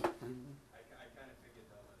Bluff.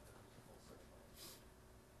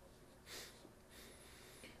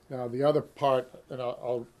 Now, the other part, and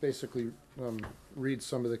I'll basically read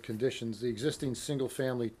some of the conditions. The existing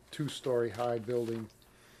single-family, two-story high building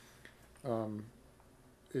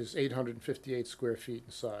is 858 square feet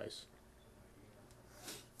in size.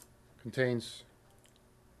 Contains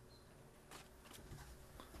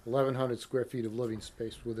 1,100 square feet of living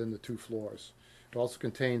space within the 2 floors. It also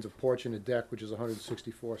contains a porch and a deck, which is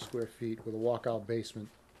 164 square feet, with a walkout basement.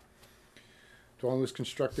 Dwelling was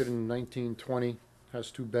constructed in 1920,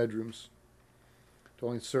 has 2 bedrooms.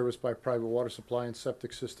 Dwelling is serviced by private water supply and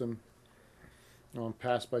septic system,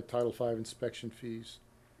 passed by Title V inspection fees.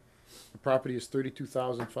 The property is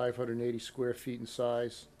 32,580 square feet in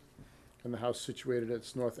size, and the house situated at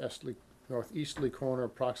its northeasterly corner,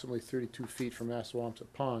 approximately 32 feet from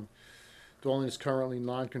Assawamsett Pond. Dwelling is currently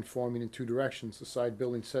non-conforming in 2 directions. The side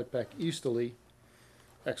building setback easterly,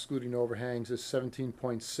 excluding overhangs, is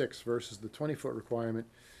 17.6 versus the 20-foot requirement,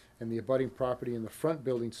 and the abutting property in the front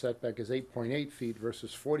building setback is 8.8 feet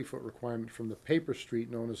versus 40-foot requirement from the paper street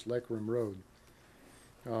known as Lakeville Road.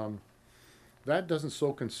 That doesn't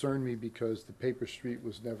so concern me because the paper street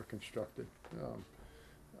was never constructed.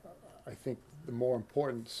 I think the more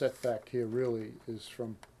important setback here really is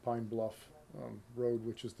from Pine Bluff Road,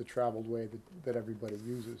 which is the traveled way that everybody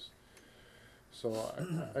uses. So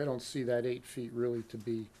I don't see that 8 feet really to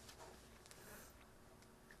be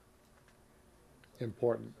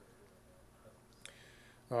important.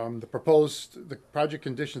 The project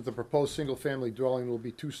conditions, the proposed single-family dwelling will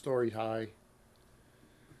be 2-story high,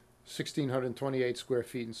 1,628 square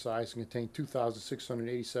feet in size, and contain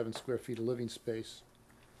 2,687 square feet of living space.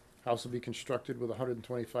 House will be constructed with a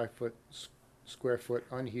 125 square foot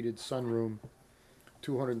unheated sunroom,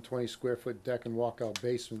 220 square foot deck and walkout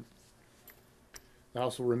basement. The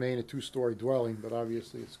house will remain a 2-story dwelling, but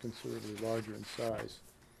obviously it's considerably larger in size.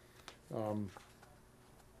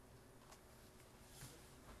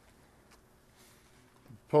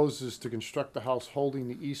 Proposes to construct the house holding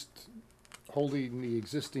the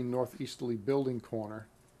existing northeasterly building corner.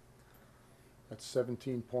 That's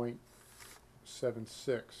 17.76.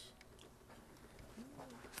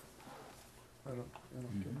 I don't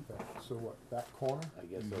get that. So what, that corner? I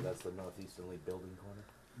guess so, that's the northeasterly building corner?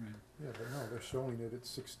 Yeah, but no, they're showing it at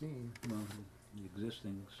 16. Well, the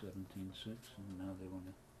existing 17.6, and now they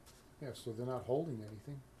wanna, Yeah, so they're not holding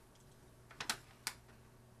anything.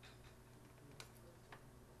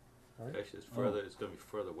 Right? Actually, it's further, it's gonna be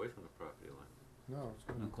further away from the property line. No, it's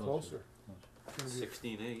gonna no, be closer. closer. It's gonna be-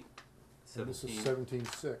 16.8, and this is 17.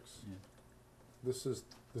 17.6. Yeah. This is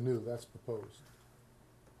the new, that's proposed.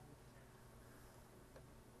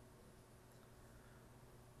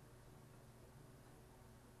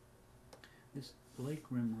 This Lake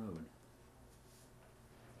Rim Road,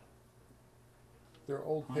 They're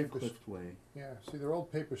old Pine paper, Cliff Way, yeah, see, they're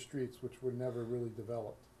old paper streets which were never really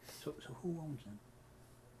developed. so who owns them?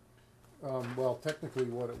 Well, technically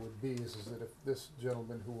what it would be is that if this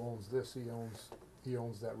gentleman who owns this, he owns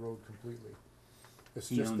that road completely. It's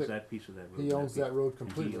He just owns that piece of that road? he owns that road and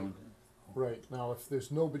he completely. owns it. Oh. Right, now if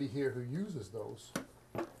there's nobody here who uses those,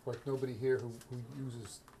 like nobody here who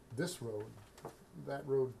uses this road, that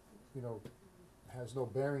road, you know, has no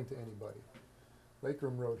bearing to anybody.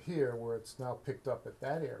 Lakeram Road here, where it's now picked up at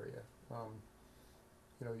that area,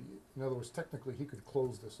 you know, in other words, technically he could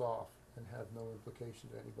close this off and have no implication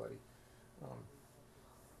to anybody.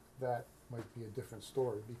 That might be a different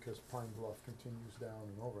story because Pine Bluff continues down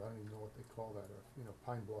and over. I don't even know what they call that, or, you know,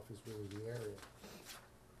 Pine Bluff is really the area.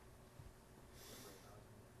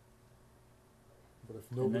 But if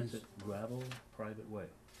And nobody's that's a gravel private way?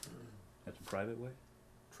 That's a private way?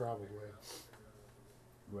 traveled way,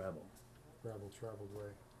 Gravel. gravel traveled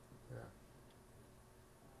way, yeah.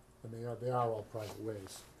 And they are all private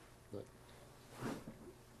ways, but.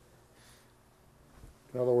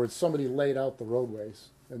 In other words, somebody laid out the roadways,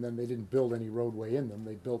 and then they didn't build any roadway in them.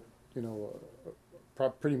 They built, you know,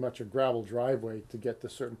 pretty much a gravel driveway to get to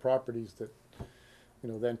certain properties that you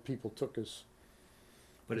know, then people took as,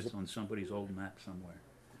 But it's on somebody's old map somewhere.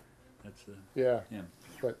 That's the, yeah, yeah.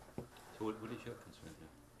 but So what is your concern here?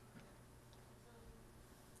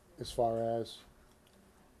 as far as,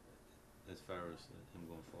 As far as him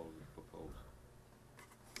going forward with proposed?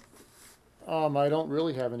 I don't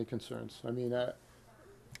really have any concerns. I mean,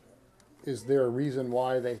 is there a reason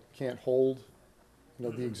why they can't hold, you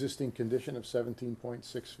know, the existing condition of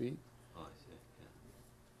 17.6 feet? Oh, I see, yeah.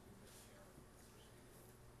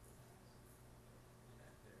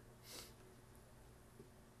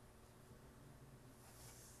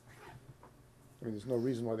 I mean, there's no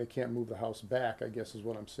reason why they can't move the house back, I guess is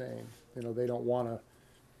what I'm saying. You know, they don't wanna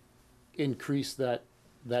increase that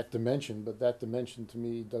dimension, but that dimension to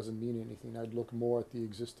me doesn't mean anything. I'd look more at the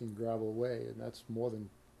existing gravel way, and that's more than,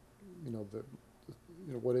 you know,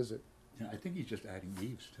 you know, what is it? Yeah, I think he's just adding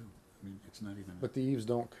eaves too. I mean, it's not even. But the eaves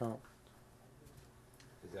don't count.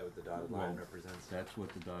 Is that what the dotted Well, line represents? That's what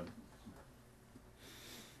the dot,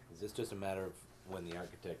 Is this just a matter of when the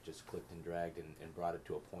architect just clicked and dragged and brought it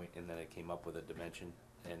to a point and then it came up with a dimension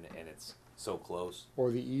and it's so close?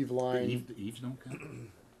 Or the eave the line, eaves don't count?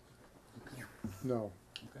 Okay, no.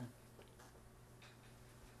 okay.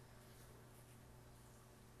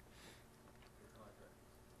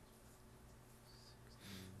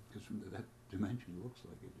 Because from that dimension, it looks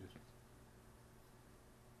like it just,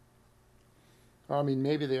 I mean,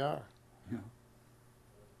 maybe they are. you know.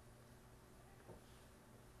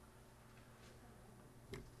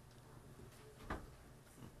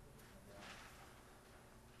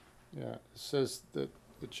 Yeah, it says that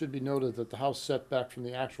it should be noted that the house setback from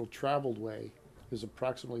the actual traveled way is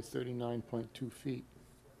approximately 39.2 feet.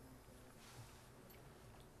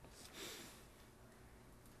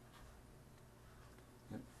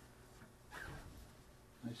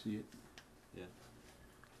 I see it, Yeah.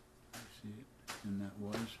 I see it, and that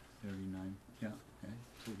was 39, yeah, okay,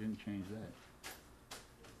 so we didn't change that.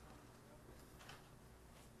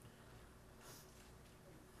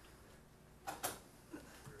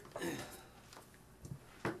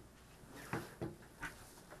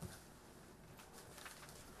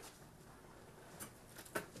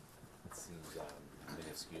 It seems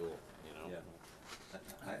minuscule, you know? Yeah.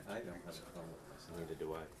 I don't have a problem with this. Neither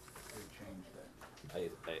do I. They changed that.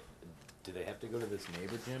 Do they have to go to this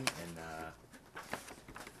neighbor, Jim, and,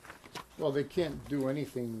 Well, they can't do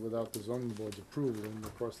anything without the zoning board's approval, and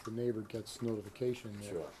of course, the neighbor gets notification that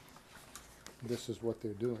sure, this is what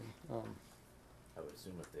they're doing. I would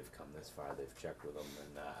assume if they've come this far, they've checked with them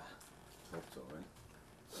and, Hope so, right?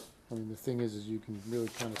 I mean, the thing is you can really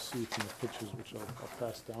kind of see from the pictures, which I'll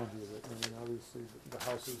pass down here, that, I mean, obviously, the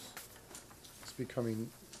house is, it's becoming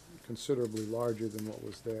considerably larger than what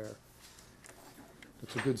was there.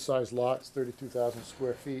 It's a good-sized lot, it's 32,000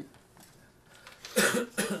 square feet. Yeah,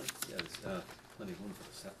 there's plenty of room for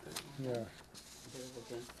the septic. Yeah, Available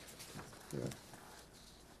then. yeah.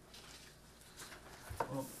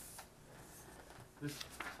 Well, this,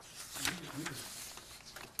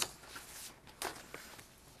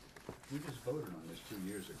 we just voted on this 2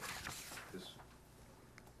 years ago. This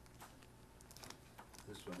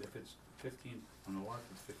one, if it's 15, on a lot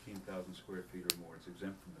that's 15,000 square feet or more, it's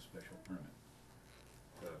exempt from the special permit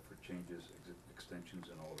for changes, extensions,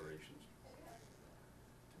 and alterations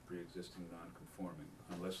to pre-existing non-conforming,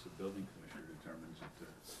 unless the building commissioner determines that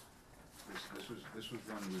this was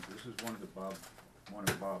one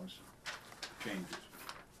of Bob's changes.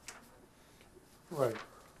 Right.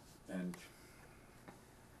 And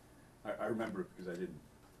I remember it because at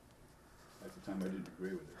the time I didn't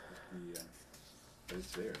agree with it, but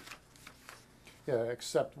it's there. Yeah,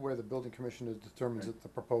 except where the building commissioner determines that the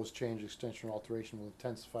proposed change, extension, or alteration will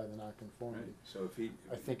intensify the nonconformity. Right, so if he.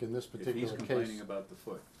 I think in this If he's particular complaining case, about the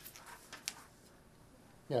foot,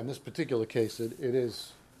 yeah, in this particular case, it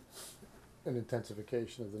is an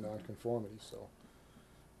intensification of the nonconformity, so.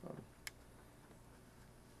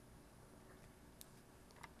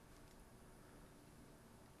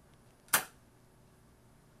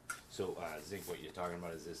 so, Zink, what you're talking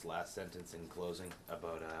about is this last sentence in closing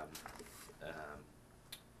about,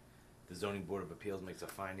 the zoning board of appeals makes a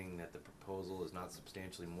finding that the proposal is not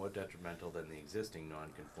substantially more detrimental than the existing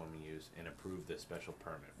non-conforming use and approve the special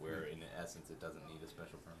permit, where in essence it doesn't need a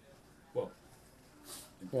special permit. well.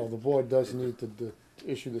 Well, the board does need to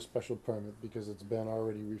issue the special permit because it's been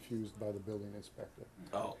already refused by the building inspector.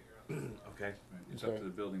 Oh, okay. Right, it's up Okay. to the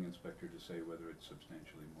building inspector to say whether it's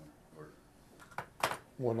substantially more, or,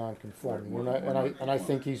 More non-conforming, More- and more I think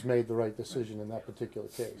non-conforming. he's made the right decision in that particular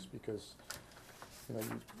case, because, you know,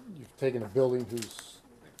 you've taken a building whose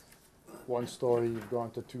 1 story, you've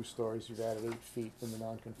gone to 2 stories, you've added 8 feet in the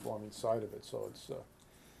non-conforming side of it, so it's,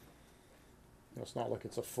 know, it's not like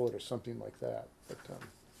it's a foot or something like that, but,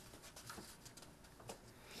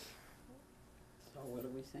 So what are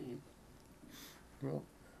we saying? well,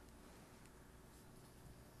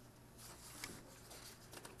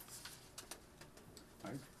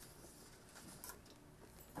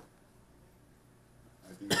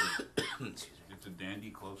 I think it's a dandy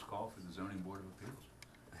close call for the zoning board of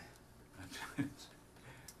appeals.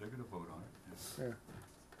 They're gonna vote on it. yeah.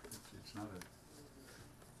 It's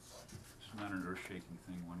not an earth-shaking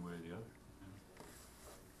thing one way or the other.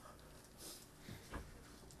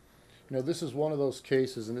 You know, this is one of those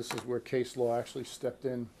cases, and this is where case law actually stepped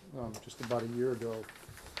in, just about a year ago,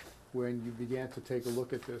 when you began to take a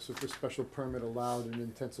look at this, if the special permit allowed an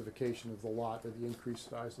intensification of the lot, or the increased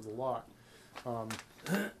size of the lot.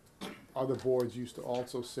 Other boards used to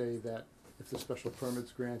also say that if the special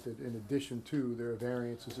permit's granted, in addition to, there are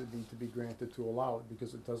variances that need to be granted to allow it,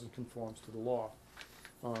 because it doesn't conform to the law.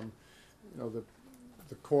 You know,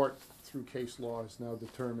 the court, through case law, has now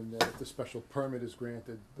determined that if the special permit is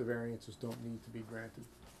granted, the variances don't need to be granted.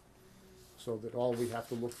 So that all we have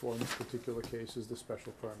to look for in this particular case is the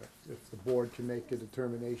special permit. If the board can make a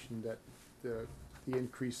determination that the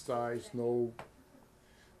increased size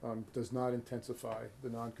does not intensify the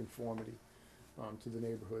nonconformity to the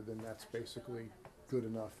neighborhood, then that's basically good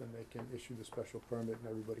enough, and they can issue the special permit and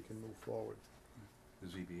everybody can move forward. The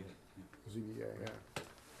ZBA, ZBA, yeah.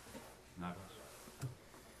 not us.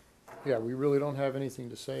 Yeah, we really don't have anything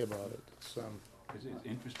to say about it. It's, It's an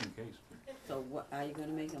interesting case. So what, are you gonna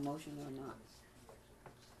make a motion or not?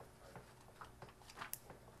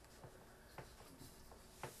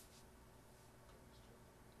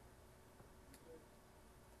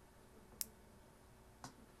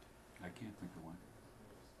 I can't think of one.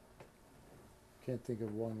 can't think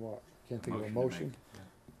of one what? Can't think of a to motion? make, yeah.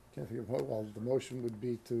 Can't think of, well, the motion would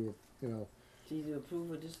be to, you know, To either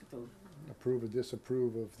approve or disapprove? approve or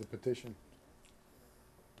disapprove of the petition.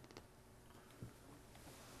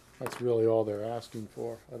 That's really all they're asking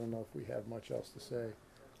for. I don't know if we have much else to say.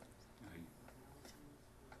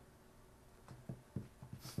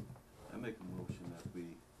 I make a motion that we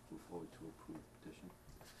move forward to approve petition.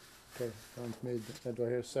 Okay, Tom's made, do I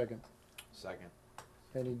hear a second? Second.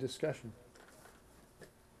 Any discussion?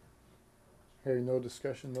 Hearing no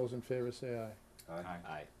discussion, those in favor say aye.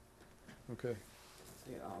 Aye. Okay.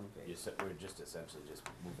 They're all in favor. We're just essentially just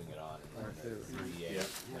moving it on and Okay. letting the 3A.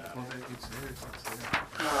 Yeah. Well, it's there.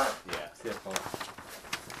 Yeah. Yeah, Paul.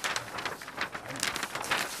 Hang on,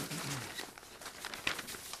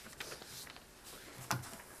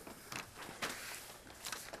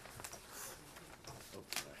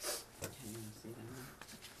 see that one?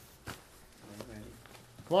 All ready.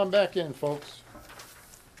 Come on back in, folks.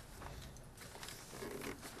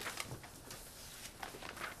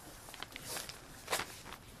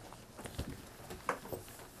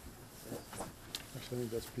 Actually, I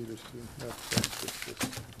think that's Peter's too. No, that's this.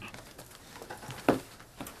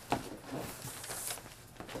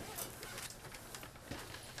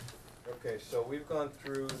 Okay, so we've gone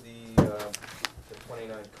through the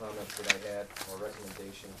 29 comments that I had, or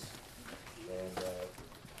recommendations, and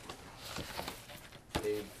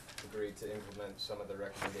Dave agreed to implement some of the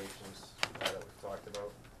recommendations that we've talked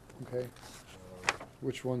about. Okay.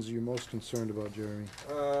 Which ones are you most concerned about, Jeremy,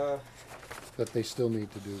 Uh, that they still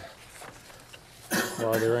need to do? Or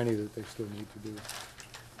are there any that they still need to do?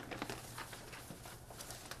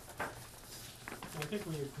 I think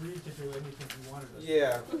we agreed to do anything he wanted us to.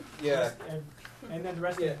 yeah, And then the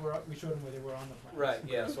rest of Yeah. them were, we showed them where they were on the plan. right,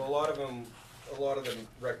 yeah, so a lot of the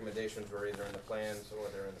recommendations were either in the plans, or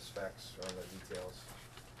they're in the specs, or in the details.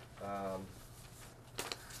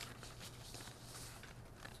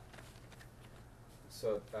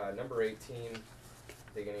 So, number 18,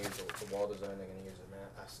 they're gonna use the wall design, they're gonna use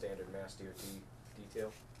a standard Mass DOT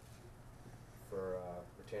detail for,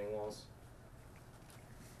 retaining walls.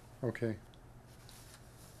 Okay.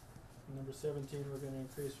 Number 17, we're gonna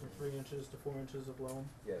increase from 3 inches to 4 inches of loam.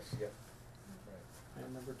 Yes, yep. Right.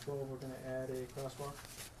 And number 12, we're gonna add a crosswalk.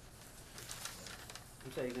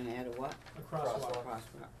 So you're gonna add a what? A crosswalk. Crosswalk.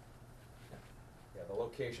 Crosswalk. Yeah, the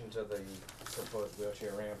locations of the proposed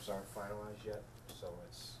wheelchair ramps aren't finalized yet, so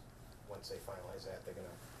it's, once they finalize that, they're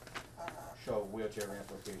gonna show wheelchair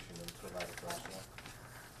ramp location and provide a crosswalk,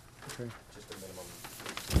 Okay. just a minimum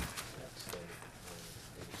standard.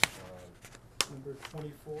 Number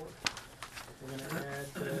 24, we're gonna add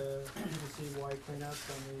PVC wide cleanouts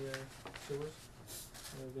on the sewers,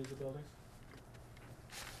 these are buildings.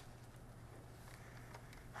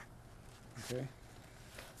 Okay.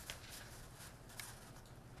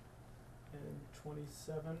 And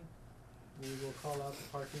 27, we will call out the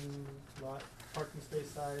parking space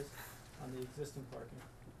size on the existing parking.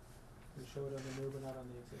 We show it on the new, but not on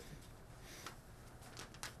the existing.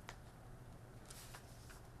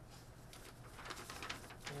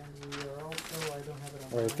 And we are also, I don't have it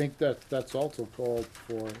on Well, I mine. think that's also called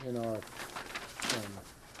for in our,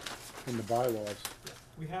 in the bylaws. Yeah,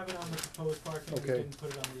 we have it on the proposed parking, we Okay. didn't put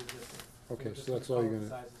it on the existing. Okay, we're just so that's gonna all call you're out the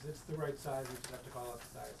gonna, sizes. It's the right size, we just have to call out the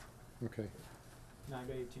size. okay, 9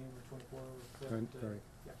 by 18 or 24 foot. right.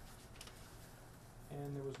 Yeah.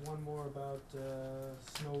 And there was one more about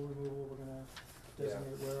snow removal. We're gonna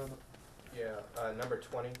designate where on the. Yeah, number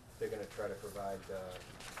 20, they're gonna try to provide,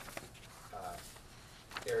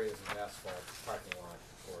 areas of asphalt parking lot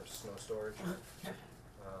for snow storage, to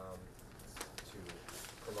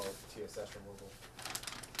promote TSS removal,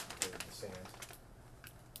 the sand,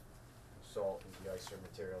 salt and de-icer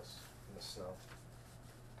materials in the snow.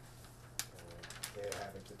 They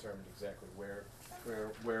haven't determined exactly where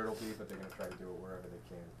it'll be, but they're gonna try to do it wherever they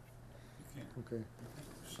can. You can't, Okay, you can't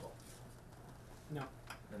use salt. No,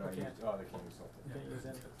 They're not Okay. they can't use salt. you can't use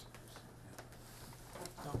any.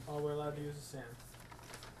 No, all we're allowed to use is sand.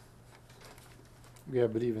 yeah,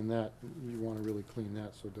 but even that, you wanna really clean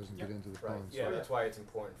that so it doesn't get Yep. into the Right, ponds. yeah, Oh, that's why it's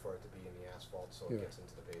important for it to be in the asphalt, so Yeah. it gets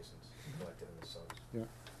into the basins, collected in the suds. Yeah.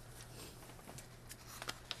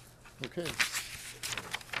 Okay.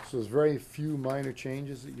 So there's very few minor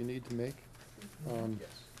changes that you need to make, Yes,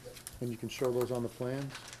 yep. and you can show those on the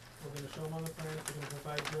plans. We're gonna show them on the plans. We're gonna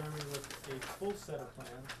provide Jeremy with a full set of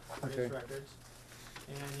plans for Okay. his records.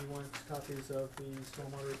 And he wants copies of the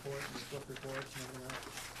stormwater report and the SWIFT reports and everything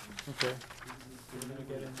else. Okay, We're gonna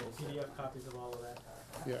get in PDF copies of all of that.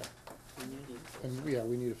 yeah, And you need, and, yeah,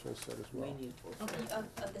 we need a full set as we well. need full. Okay.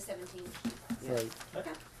 Of the 17. Yeah. Right,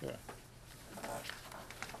 Okay. yeah.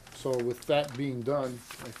 So with that being done,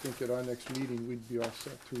 I think at our next meeting, we'd be all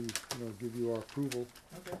set to, give you our approval.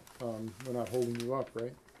 Okay. We're not holding you up,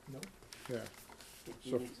 right? No. Yeah,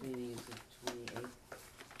 Your So- next meeting is the 28th.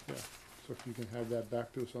 yeah. So if you can have that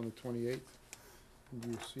back to us on the 28th. Do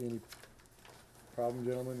you see any problem,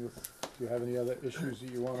 gentlemen, do you have any other issues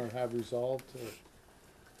that you wanna have resolved, or?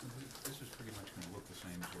 This is pretty much gonna look the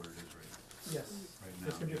same as what it is Yes. right now.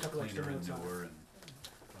 There's gonna be a Just couple extra cleaner and notes on it. newer, and,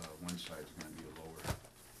 one side's gonna be lower.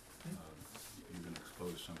 You're gonna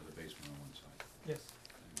expose some of the basement on one side. Yes.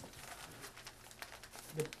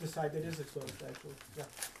 And, The side that is exposed, actually. Yeah.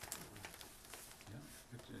 yeah,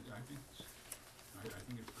 I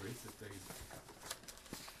think it's great that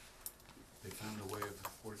they found a way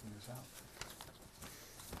of working this out.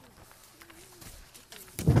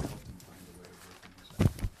 Help them find a way of working this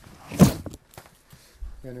out.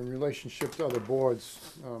 And in relationship to other boards,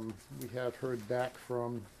 we have heard back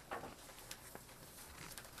from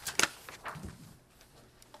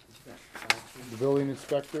the building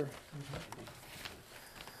inspector,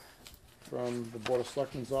 from the Board of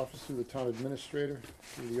Selectmen's office, through the town administrator,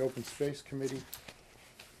 through the Open Space Committee,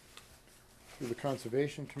 through the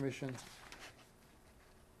Conservation Commission,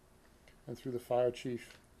 and through the fire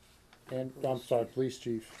chief, and, police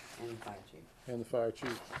chief, And fire chief. and the fire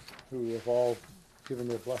chief, who have all given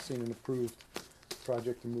their blessing and approved the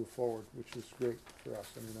project to move forward, which is great for us.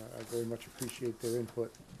 I mean, I very much appreciate their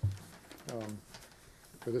input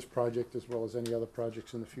for this project as well as any other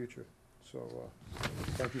projects in the future. So,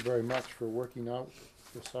 thank you very much for working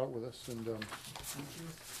this out with us, and,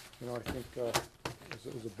 I think,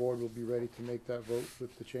 as a board, we'll be ready to make that vote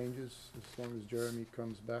with the changes, as long as Jeremy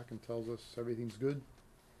comes back and tells us everything's good.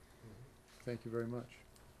 Thank you very much.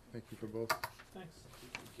 Thank you for both. Thanks.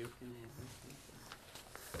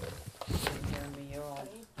 Jeremy, you're all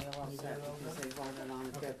You set, got it all because done? they voted on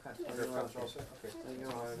it, Okay. they're cut, so They're you're all all good. set? Okay. So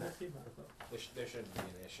you're all That's set. feedback, though. There shouldn't be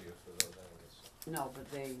an issue for those anyways. No, but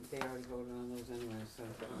they already voted on those anyway, so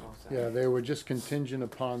they're all set. Yeah, they were just contingent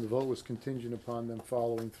upon, the vote was contingent upon them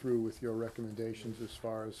following through with your recommendations as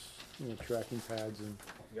far as, tracking pads and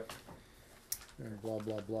Yep. blah,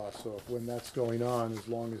 blah, blah. So when that's going on, as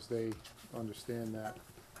long as they understand that.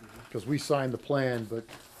 Because we signed the plan, but,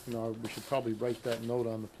 we should probably write that note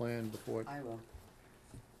on the plan before it, I will.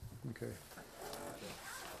 okay.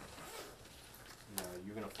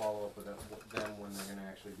 You're gonna follow up with them when they're gonna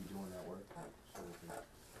actually be doing that work, so we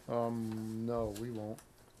can. No, we won't.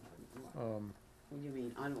 What do you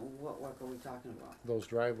mean, on what work are we talking about? Those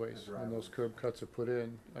driveways, The when those driveways. curb cuts are put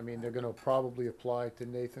in, I mean, they're gonna probably apply to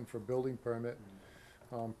Nathan for building permit.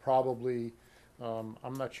 Probably,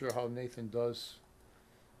 I'm not sure how Nathan does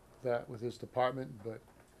that with his department, but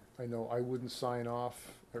I know I wouldn't sign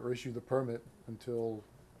off or issue the permit until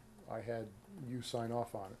I had you sign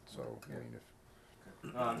off on it, so, I mean,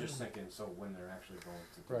 if, No, I'm just thinking, so when they're actually going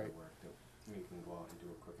to do Right. the work, that we can go out and do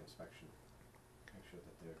a quick inspection, make sure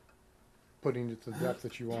that they're putting it to the depth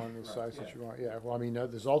that you want, and the size that you want, yeah, well, I mean,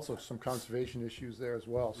 there's also some conservation issues there as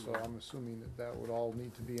well, so I'm assuming that that would all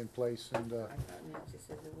need to be in place, and, I thought Nancy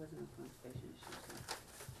said there was no conservation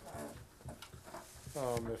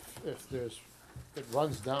issues. if there's, it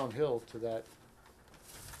runs downhill to that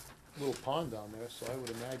little pond down there, so I would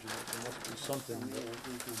imagine that there must be something Yeah, that, there's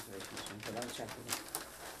no conservation issues, but I'll check with her.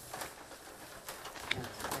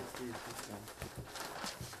 That's Nancy's job.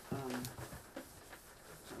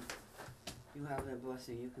 You have their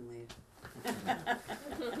blessing, you can leave.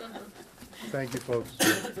 thank you, folks.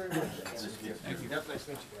 Thank you very much. Thank you. Yep, nice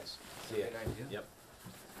to meet you guys. See ya. Good night. Yep.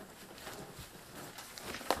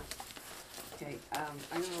 Okay, I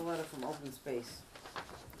got a letter from Open Space.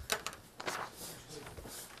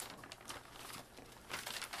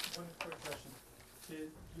 One quick question.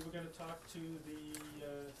 You were gonna talk to the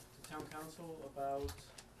town council about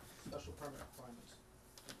special permit requirements?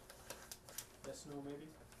 Yes, no, maybe?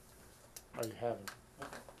 I haven't,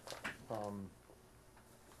 Okay.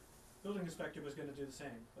 Building inspector was gonna do the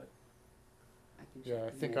same, but I can yeah, I check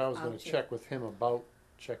with think Nathan. I was gonna check with him about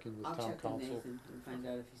checking with I'll town check with council. Nathan and find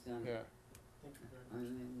out if he's done it. Yeah, thank you very And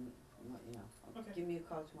much. then, let you know. Okay. Give me a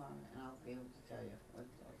call tomorrow and I'll be able to tell you what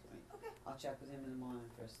he tells me. Okay, I'll check with him in the morning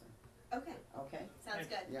first thing, okay, okay? sounds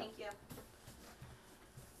good, Yeah. thank you.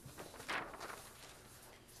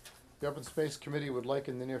 the Open Space Committee would like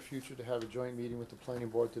in the near future to have a joint meeting with the planning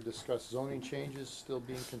board to discuss zoning changes still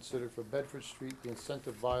being considered for Bedford Street, the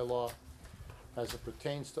incentive bylaw as it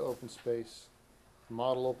pertains to open space,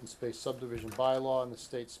 model open space subdivision bylaw, and the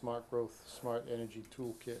state smart growth, smart energy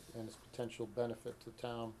toolkit and its potential benefit to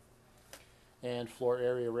town, and floor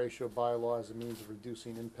area ratio bylaw as a means of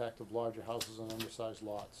reducing impact of larger houses on undersized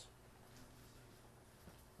lots.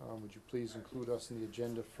 Would you please include us in the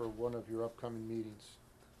agenda for one of your upcoming meetings?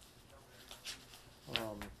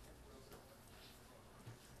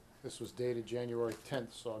 This was dated January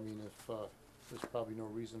 10th, so I mean, if, there's probably no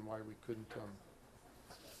reason why we couldn't,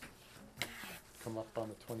 come up on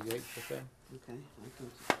the 28th with them. Okay, I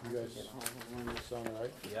can You guys- get hold of one. Sound all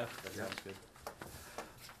right? Yeah, that sounds good.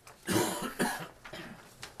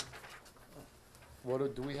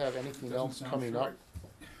 Do we have anything Doesn't else sound coming up, short.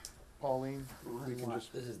 Pauline? We can What?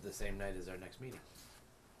 just, This is the same night as our next meeting.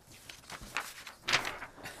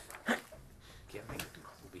 Can't make it,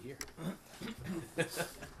 we'll be here.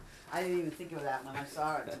 I didn't even think of that when I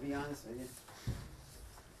saw it, to be honest with you.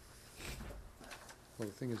 well,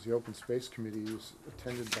 the thing is, the Open Space Committee is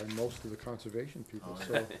attended by most of the conservation people, Oh,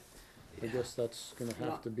 so I guess that's gonna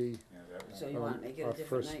Yeah. have to be Yeah, that won't. So you wanna make it a our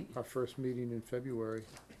different first, night? our first meeting in February.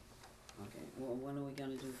 Okay, well, when are we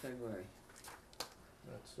gonna do February?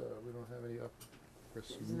 That's, we don't have any up, there's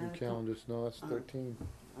some Isn't new that a calendars, no, that's Oh. 13.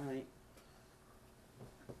 Alright.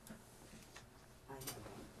 I have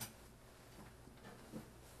one.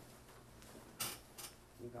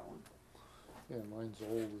 You got one? Yeah, mine's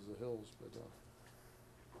old as the hills, but,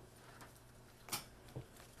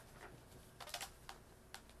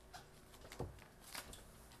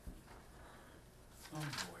 Oh,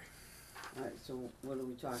 boy. Alright, so what are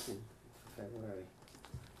we talking for February?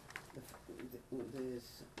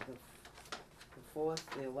 There's the 4th,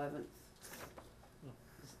 the 11th,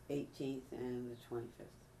 18th, and the 25th,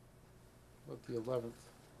 but the 11th,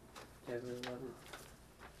 February 11th.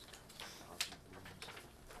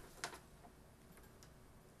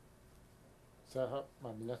 is that how,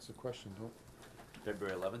 I mean, that's the question, don't,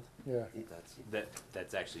 February 11th? yeah,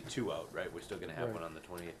 That's actually 2 out, right? We're still gonna have Right. one on the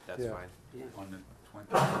 20th, that's Yeah. fine. Yeah. On the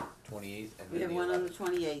 20th, 28th and We then have the one on the 11th.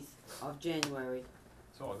 28th of January,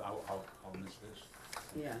 so I'll miss this.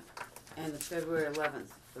 yeah, and the February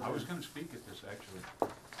 11th. for I was the- gonna speak at this, actually.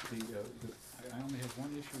 I only have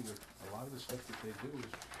one issue with a lot of the stuff that they do is,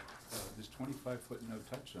 this 25-foot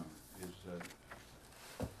no-touch zone is,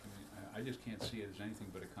 I mean, I just can't see it as anything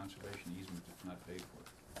but a conservation easement that's not paid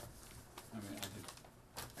for. I mean,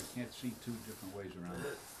 I can't see two different ways around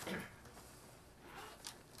it.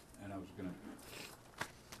 And I was gonna,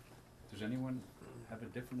 does anyone have a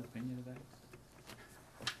different opinion of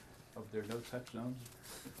that? Of their no-touch zones?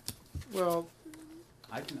 well,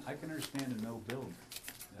 I can understand a no-build,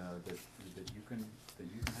 that you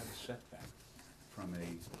can have a setback from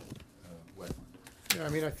a, wetland. yeah, I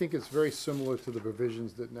mean, I think it's very similar to the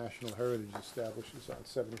provisions that National Heritage establishes on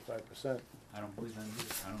 75%. I don't believe in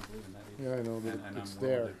either, I don't believe in that either. Yeah, I know that And it's I'm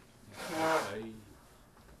willing there.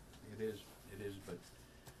 It is, but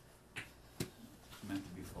it's meant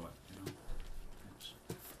to be fought, you know? It's,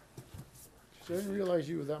 So I didn't realize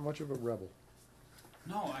you were that much of a rebel.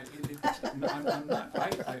 no, no, I'm not,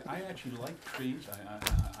 I actually like trees,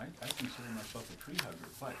 I consider myself a tree hugger,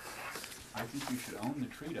 but I think you should own the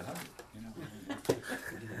tree to hug it, you know?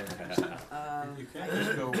 You can't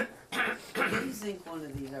just go, I did zinc one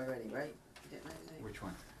of these already, right? Didn't I zinc? which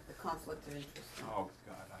one? The conflict of interest. Oh,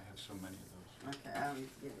 God, I have so many of those. Okay, I don't need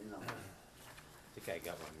to give you another one. I think I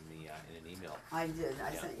got one in an email. I did, I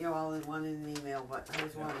Yeah. sent you all in one in an email, but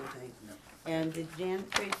here's one other thing. Yep. And did Jan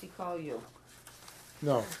Tracy call you?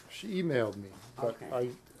 No, she emailed me, but Okay. I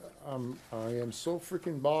am so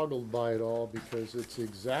freaking boggled by it all because it's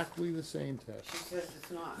exactly the same She test. says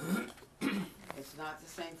it's not. It's not the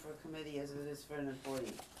same for a committee as it is for an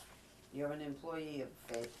employee. You're an employee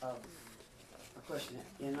of Acushnet,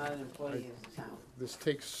 you're not an employee of the town. This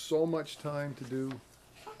takes so much time to do.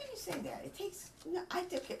 How can you say that? It takes, no, I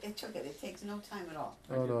took it, it takes no time at all.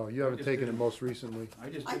 Oh, no, you I haven't just taken did it it. most recently. I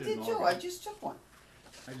just I did it in did too, I August. just took one.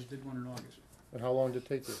 I just did one in August. And how long did it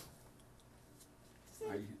take you?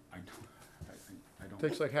 I don't.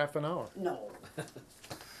 Takes like half an hour. No.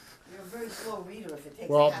 You're a very slow reader if it takes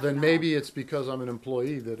Well, half then an hour. maybe it's because I'm an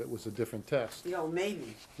employee that it was a different test. You know,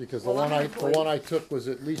 maybe. Because Well, I'm an the one employee. I took was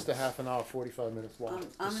at least a half an hour, 45 minutes long.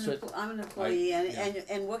 I'm to an, sit. I'm an employee, and, yeah.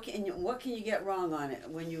 and what can you get wrong on it?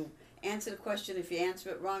 When you answer the question, if you answer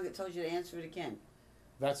it wrong, it tells you to answer it again.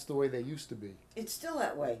 That's the way they used to be. It's still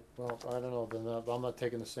that way. Well, I don't know, then I'm not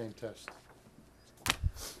taking the same test.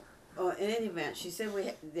 Oh, in any event, she said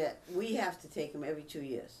that we have to take them every 2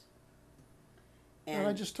 years. And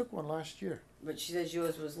I just took one last year. But she says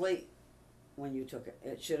yours was late when you took it.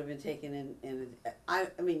 It should have been taken I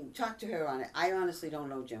mean, talk to her on it. I honestly don't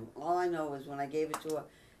know, Jim. All I know is when I gave it to her,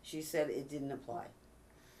 she said it didn't apply.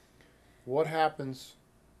 What happens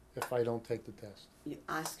if I don't take the test? You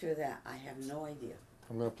ask her that. I have no idea.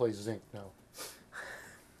 I'm gonna play zinc now.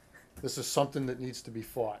 This is something that needs to be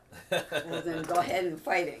fought. Well, then go ahead and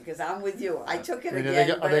fight it, because I'm with you. I took it I mean,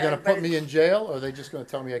 again. are they gonna put me in jail, or are they just gonna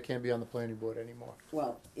tell me I can't be on the planning board anymore?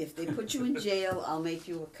 Well, if they put you in jail, I'll make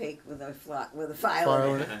you a cake with a file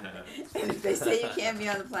File in in it. And if they say you can't be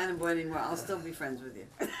on the planning board anymore, I'll still be friends with you.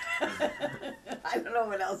 I don't know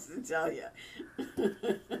what else to tell you.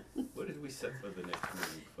 What did we set for the next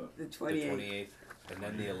meeting for? The The 28th, 28th, and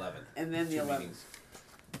then the 11th. and then the Two 11th. meetings.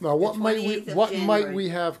 Now, what might 28th of what might January. we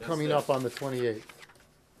have That's coming it. up on the 28th?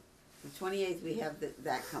 The 28th, we have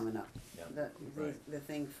that coming up. Yeah. The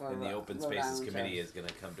thing for And the Open Rhode Spaces Island Committee Towers. is gonna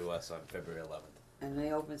come to us on February 11th. And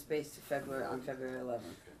the open space to on February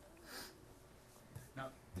 11th. Now,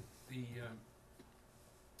 the,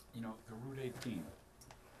 you know, the Route 18,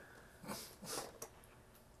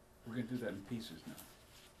 we're gonna do that in pieces now,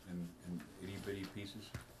 in itty bitty pieces.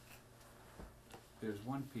 There's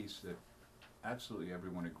one piece that absolutely I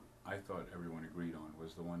thought everyone agreed on,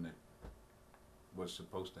 was the one that was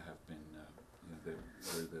supposed to have been,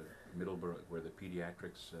 where the Middleborough, where the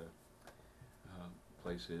pediatrics,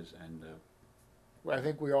 place is, and, Well, I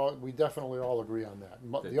think we definitely all agree on that.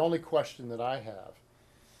 The only question that I have,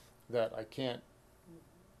 that I can't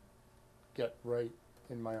get right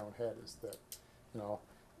in my own head, is that, you know,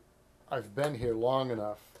 I've been here long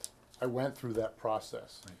enough, I went through that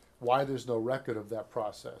process. Right. Why there's no record of that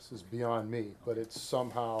process is beyond me, but it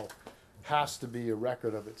somehow has to be a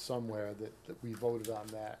record of it somewhere that we voted on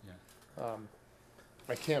that. yeah.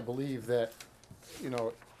 I can't believe that, you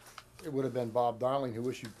know, it would have been Bob Darling who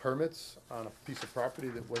issued permits on a piece of property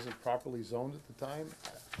that wasn't properly zoned at the time.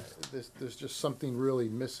 There's just something really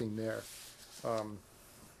missing there. I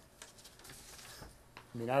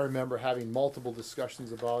mean, I remember having multiple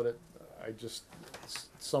discussions about it.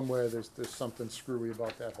 Somewhere there's something screwy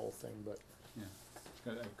about that whole thing, but Yeah,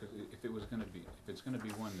 because if it's gonna be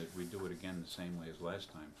one that we do it again the same way as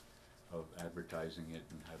last time, of advertising it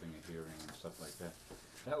and having a hearing and stuff like that,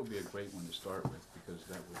 that would be a great one to start with, because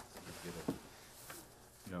that would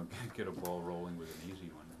get a ball rolling with an easy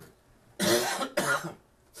one.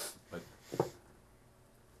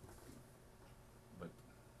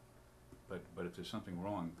 But if there's something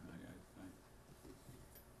wrong,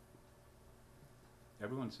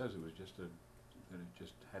 everyone says it was that it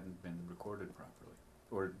just hadn't been recorded properly,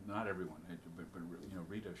 or not everyone, but you know,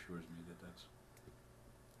 Rita assures me that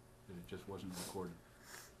it just wasn't recorded.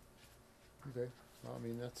 okay. Well, I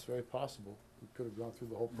mean, that's very possible. We could have gone through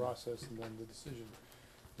the whole process and then the decision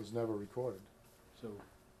was never recorded. So,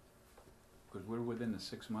 because we're within the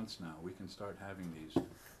 6 months now, we can start having these,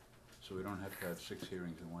 so we don't have to have 6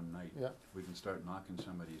 hearings in one night. Yeah. We can start knocking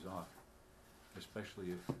some of these off,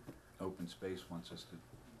 especially if Open Space wants us to,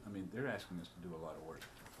 I mean, they're asking us to do a lot of work,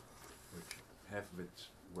 which half of it's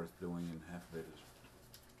worth doing and half of it is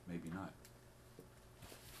maybe not.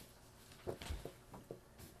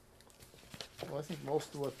 Well, I think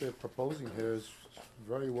most of what they're proposing here is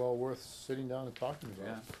very well worth sitting down and talking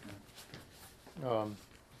Yeah, about.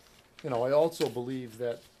 you know, I also believe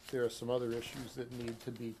that there are some other issues that need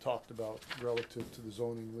to be talked about relative to the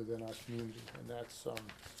zoning within our community, and that's,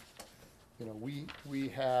 you know, we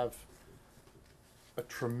have a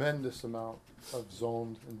tremendous amount of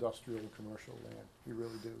zoned industrial and commercial land, we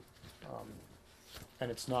really do. And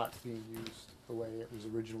it's not being used the way it was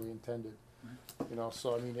originally intended. You know,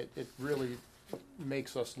 so I mean, it really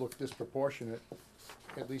makes us look disproportionate,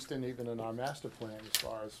 at least even in our master plan, as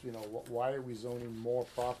far as, you know, why are we zoning more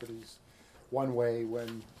properties one way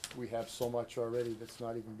when we have so much already that's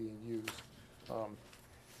not even being used?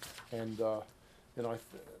 You know,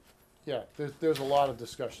 yeah, there's a lot of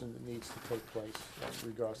discussion that needs to take place in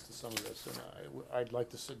regards to some of this, and I'd like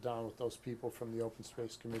to sit down with those people from the Open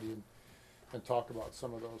Space Committee and talk about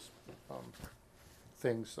some of those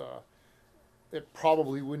things. It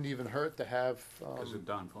probably wouldn't even hurt to have. Because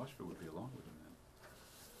Don Foster would be along with him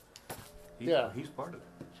then. Yeah. He's part of it.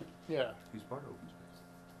 Yeah, He's part of open space.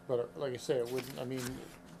 but like I say, it wouldn't. I mean,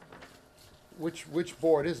 which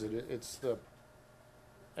board is it? It's the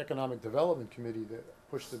Economic Development Committee that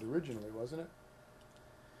pushed it originally, wasn't it?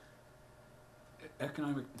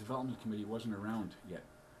 Economic Development Committee wasn't around yet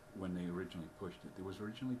when they originally pushed it. It was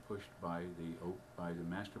originally pushed by the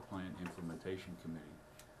Master Plan Implementation Committee,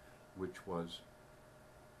 which was,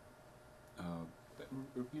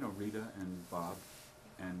 you know, Rita and Bob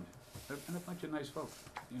and a bunch of nice folks,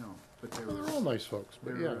 you know, but they Well, were. they're all nice folks,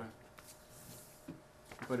 but they're, yeah.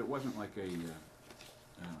 But it wasn't like a, you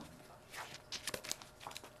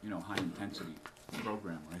know, high intensity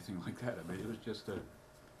program or anything like that. I mean, it was just a,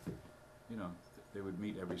 you know, they would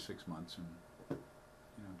meet every 6 months and,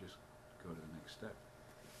 you know, just go to the next step.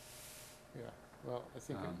 Yeah, well, I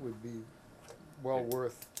think it would be well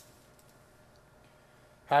worth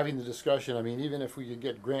having the discussion. I mean, even if we could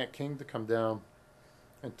get Grant King to come down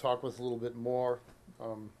and talk with a little bit more,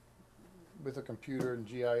 with a computer and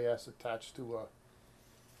GIS attached to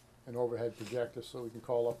an overhead projector, so we can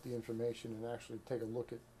call up the information and actually take a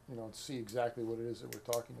look at, you know, and see exactly what it is that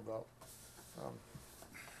we're talking about.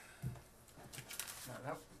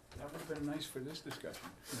 Now, that would have been nice for this discussion,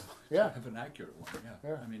 you know, Yeah. to have an accurate one, yeah.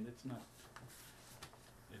 Yeah. I mean, it's not,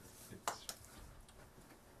 it's,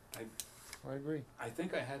 I agree. I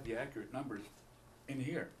think I had the accurate numbers in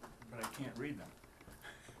here, but I can't read them.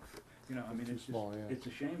 You know, I mean, Too it's small, just, yeah. it's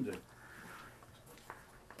a shame that,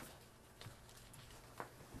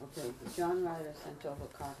 Okay, John Ryder sent over a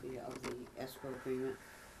copy of the escrow agreement.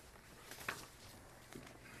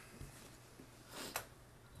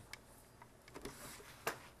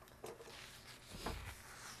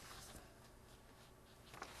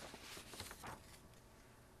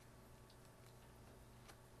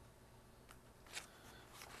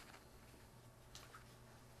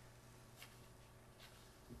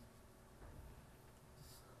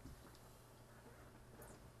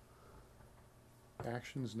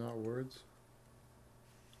 Actions, not words.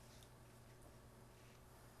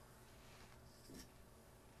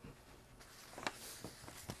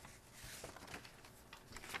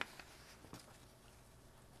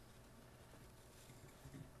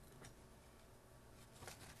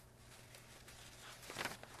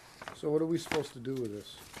 So what are we supposed to do with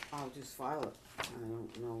this? I'll just file it. I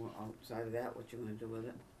don't know outside of that what you're gonna do with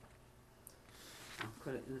it. I'll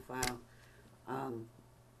put it in the file.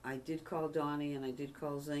 I did call Donnie and I did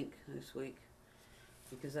call Zinc this week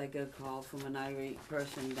because I got a call from an irate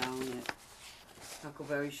person down at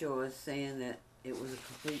Huckleberry Shores saying that it was a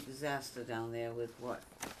complete disaster down there with what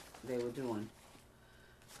they were doing.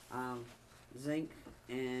 Zinc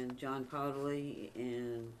and John Powderly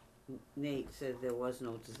and Nate said there was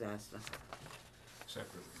no disaster.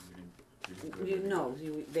 separately, you didn't go to the No,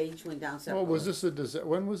 they each went down separately. Well, was this a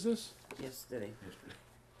when was this? Yesterday. Yesterday.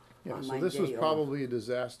 Yeah, On so my this was day off. probably a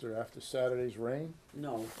disaster after Saturday's rain?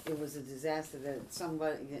 No, it was a disaster that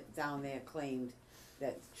somebody down there claimed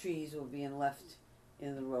that trees were being left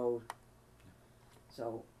in the road.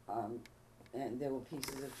 So, and there were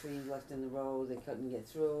pieces of trees left in the road, they couldn't get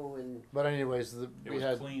through, and But anyways, It we was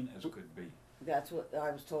had. clean as could be. that's what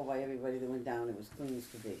I was told by everybody that went down, it was clean as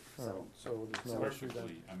could be, so. So there's no issue then.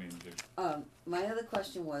 Perfectly, I mean, the- My other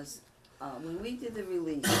question was, when we did the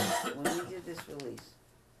release, when we did this release,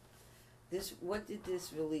 what did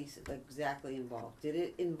this release exactly involve? Did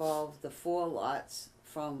it involve the 4 lots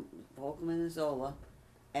from Volkman and Zola,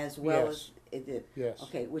 as well as it did? Yes.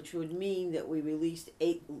 Okay, which would mean that we released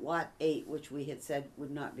lot 8, which we had said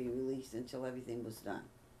would not be released until everything was done.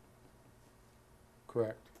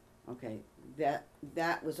 Correct. Okay,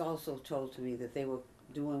 that was also told to me that they were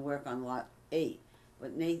doing work on lot 8,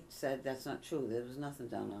 but Nate said that's not true, there was nothing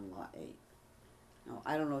done on lot 8. No,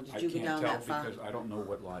 I don't know, did I you go can't down tell that far? because I don't know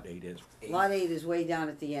what lot 8 is. Lot 8 is way down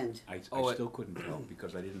at the end. I Oh, still couldn't tell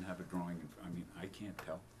because I didn't have a drawing, I mean, I can't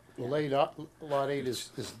tell. Lot 8 is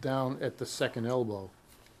down at the second elbow.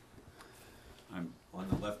 I'm, On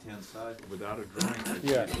the left-hand side, without a drawing, I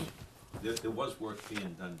Yeah. there was work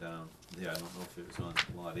being done down there, I don't know if it was on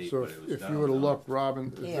lot 8, So but it was if down. you were to down. look,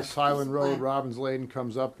 Robin, Yeah, this Highland this is Road, fine. Robbins Lane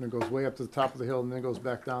comes up and it goes way up to the top of the hill and then it goes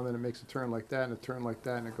back down, then it makes a turn like that and a turn like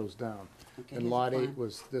that and it goes down. Okay, And here's the lot 8 plan.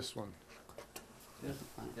 was this one. Here's the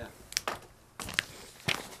plan. Yeah.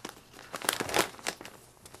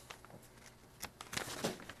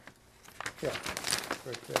 Yeah,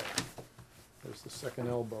 right there. There's the second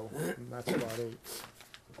elbow, and that's lot 8.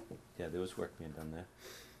 Yeah, there was work being done there.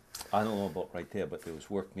 I don't know about right there, but there was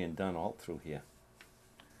work being done all through here.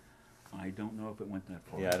 I don't know if it went that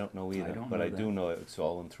far. Yeah, I don't know either, don't but know I do that. know it's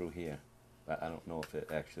all in through here. I don't know if it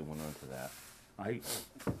actually went on to that.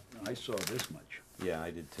 I saw this much. Yeah, I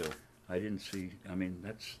did too. I didn't see, I mean,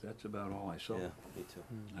 that's about all I saw. Yeah, me too.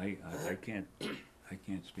 I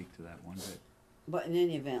can't speak to that one bit. But in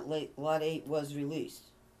any event, lot 8 was released.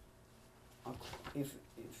 If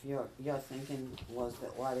your thinking was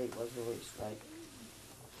that lot 8 was released, right?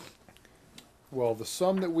 Well, the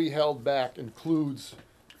sum that we held back includes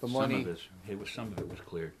the money. Some of it was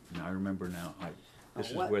cleared. And I remember now, this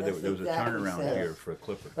is What where there this was a exactly turnaround says. here for a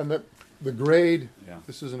clipper. And the grade, Yeah.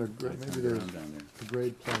 this isn't a I grade, maybe turned there's around down there. the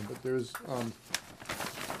grade plan, but there's,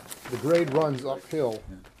 the grade runs uphill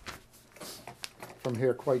from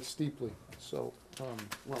here quite steeply, so,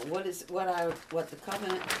 Well, what the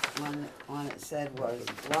covenant on it said was,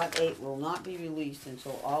 lot 8 will not be released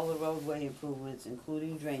until all the roadway improvements,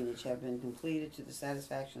 including drainage, have been completed to the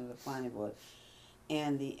satisfaction of the planning board.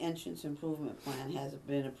 And the entrance improvement plan has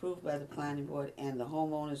been approved by the planning board, and the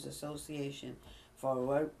homeowners association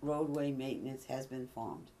for roadway maintenance has been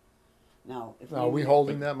formed. Now, if now, are we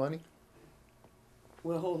holding that money?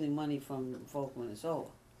 we're holding money from Folkman and Solar.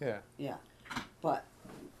 Yeah, Yeah, but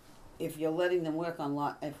if you're letting them work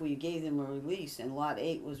on if we gave them a release and lot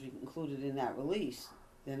 8 was included in that release,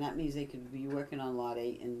 then that means they could be working on lot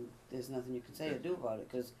 8 and there's nothing you can say or do about it,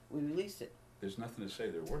 cause we released it. There's nothing to say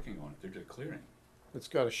they're working on it, they're just clearing. it's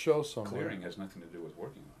gotta show somewhere. Clearing has nothing to do with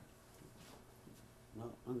working on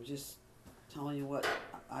No, I'm just telling you what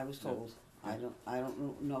I was told. I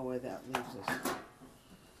don't know where that leaves us.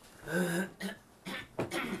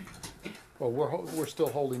 Well, we're still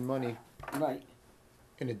holding money Right,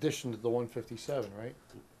 in addition to the 157, right?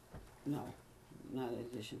 no, not in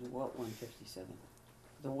addition to what 157?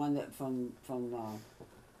 The one that from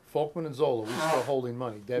Folkman and Zola, we're still holding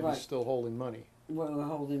money. Debbie's Right. still holding money. we're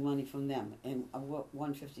holding money from them, and what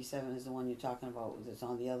 157 is the one you're talking about that's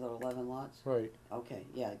on the other 11 lots? Right, Okay,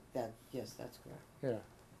 yeah, yes, that's correct. yeah.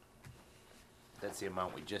 That's the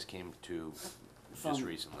amount we just came to From- just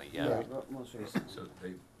recently, yeah. Right. Most recent. it. So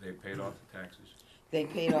they paid off the taxes. They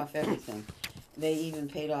paid off everything. They even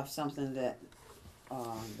paid off something that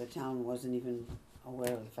the town wasn't even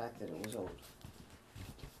aware of the fact that it was owed.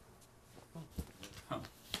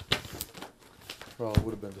 Well, it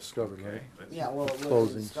would have been discovered, Okay, right? let's- Yeah, well, it was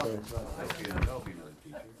Closing, discovered, That'll be another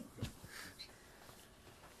teacher.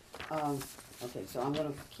 okay, so I'm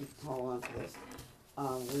gonna hold on to this.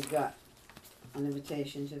 We've got an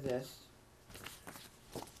invitation to this.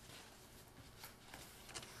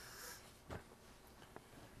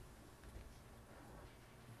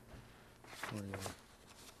 Oh,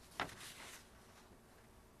 yeah.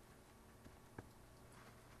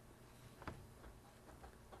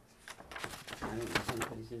 I don't know if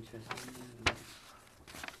anybody's interested in that.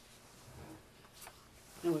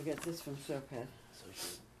 No, we got this from Serpad.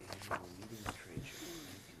 Annual meeting trade show.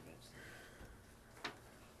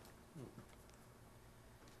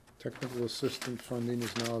 Technical assistant funding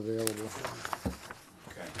is now available.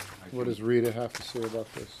 Okay. What does Rita have to say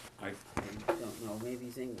about this? I Don't know, maybe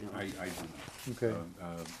he's in, no. do know. Okay.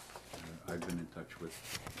 I've been in touch with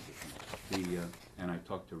and I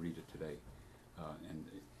talked to Rita today, and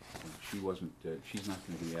she wasn't, she's not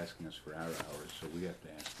gonna be asking us for our hours, so we have to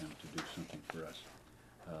ask them to do something for us.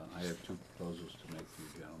 I have two proposals to make to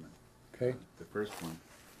you gentlemen. Okay. The first one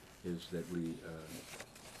is that we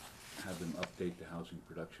have them update the housing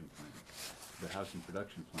production plan. The housing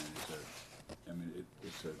production plan is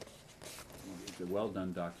it's a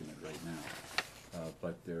well-done document right now,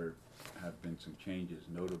 but there have been some changes.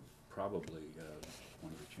 Probably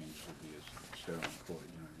one of the changes would be is Sterling Court.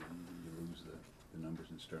 You lose the numbers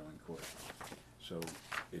in Sterling Court, so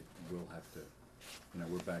it will have to.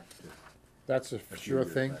 We're back to. That's a few sure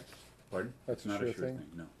years thing, back. Pardon? That's It's a not sure a sure thing? thing.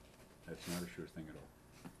 No, that's not a sure thing at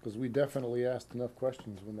all. because we definitely asked enough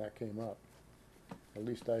questions when that came up. At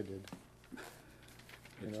least I did.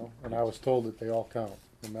 you It's- know, and I was told that they all count,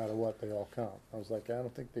 no matter what, they all count. I was like, I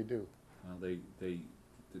don't think they do. They, Do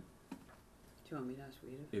you want me to ask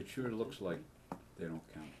Rita? it sure looks like they don't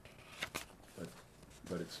count,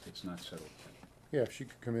 but it's not settled yet. Yeah, if she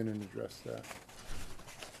could come in and address that.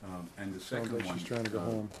 And the Sounds second like one. she's trying to go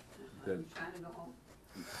home. The, Trying to go home.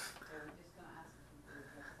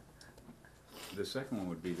 the second one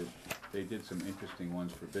would be that they did some interesting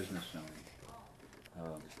ones for business zoning.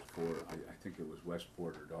 I think it was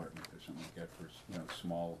Westport or Dartmouth or something like that for,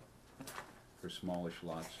 for smallish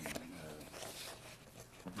lots and,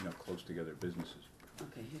 close together businesses.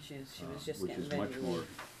 Okay, here she is, she was just Which getting is ready much to more leave.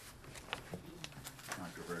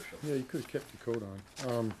 controversial. Yeah, you could've kept your coat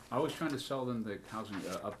on. I was trying to sell them the housing,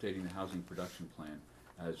 updating the housing production plan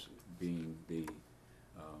as being the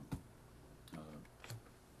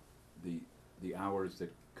hours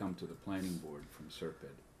that come to the planning board from Serped,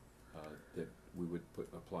 that we would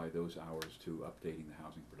apply those hours to updating the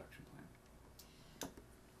housing production plan.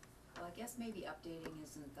 Well, I guess maybe updating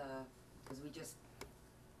isn't because we just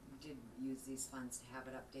did use these funds to have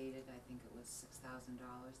it updated, I think it was $6,000.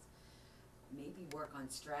 Maybe work on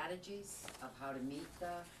strategies of how to meet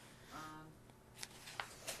the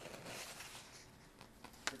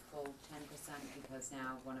full 10%, because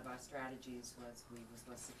now one of our strategies was we were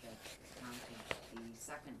supposed to get counted the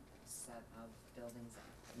second set of buildings.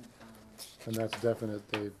 And that's definite,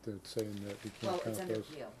 they're saying that we Well, can't it's count under those.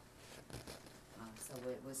 appeal. So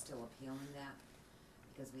we're still appealing that,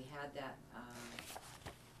 because we had that,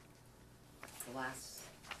 the last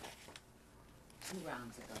 2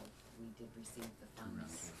 rounds ago, we did receive the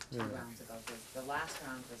funds. Yeah. 2 rounds ago. The last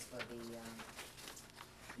round was for the,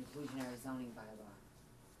 inclusionary zoning bylaw.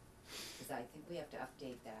 Because I think we have to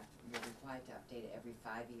update that, we're required to update it every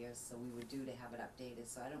 5 years, so we were due to have it updated,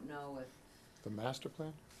 so I don't know if, The master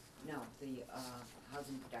plan? no, the,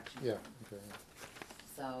 housing production Yeah, plan. okay, yeah.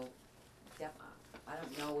 So, I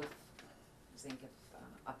don't know if,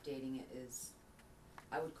 updating it is,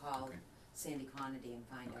 I would call Okay. Sandy Conity and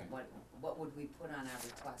find Okay. out what would we put on our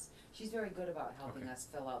request. She's very good about helping Okay. us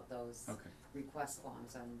fill out those Okay. request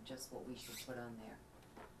forms on just what we should put on there.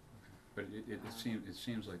 But it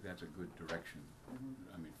seems like that's a good direction. Mhm.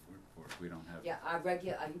 I mean, for if we don't have. Yeah, are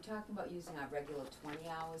you talking about using our regular 20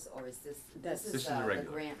 hours, or is this This is the the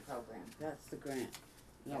regular. grant program? That's the grant.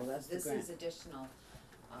 No, Yeah, that's the this grant. is additional,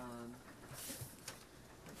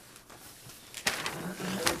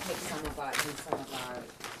 it would take some of our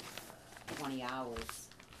 20 hours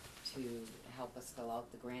to help us fill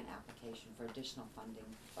out the grant application for additional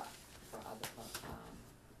funding for other, but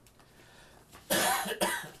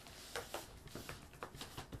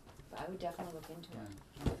I would definitely look into it.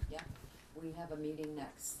 Yeah, we have a meeting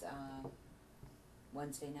next,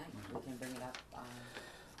 Wednesday night, we can bring it up, over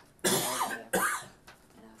there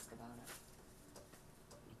and ask about it.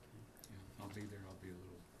 Yeah, I'll be there, I'll be a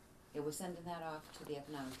little. Yeah, we're sending that off to the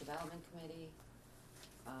Economic Development Committee,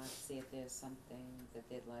 to see if there's something that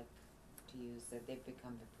they'd like to use, that they've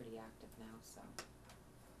become pretty active now, so.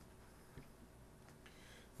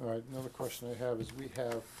 All right, another question I have is we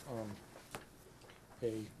have,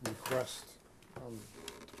 a request, to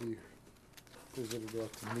be visited or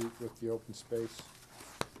to meet with the open space.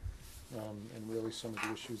 And really some of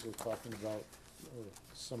the issues they're talking about, are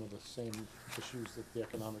some of the same issues that the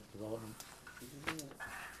Economic Development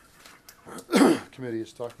Committee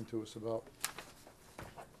is talking to us about.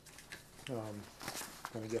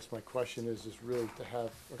 And I guess my question is really to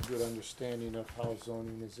have a good understanding of how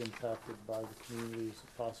zoning is impacted by the community. Is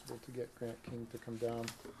it possible to get Grant King to come down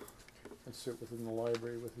and sit within the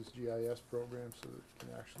library with his GIS program so that we can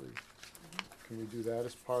actually, can we do that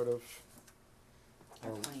as part of? Or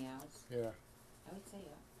our- 20 hours, Yeah, I would say,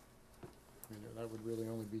 yeah. I mean, that would really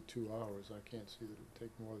only be 2 hours. I can't see that it would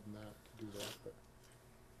take more than that to do that, but.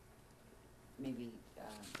 Maybe,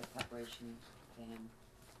 the preparation for him,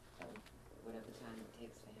 or whatever time it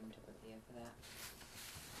takes for him to prepare for that.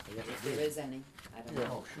 If there is any, I don't Yeah,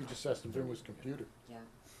 know. he just has to bring his computer. Yeah.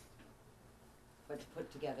 But to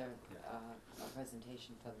put together, a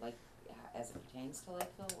presentation for as it pertains to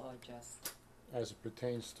Lakeville, or just? As it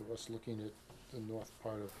pertains to us looking at the north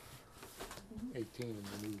part of 18 and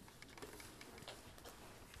the new,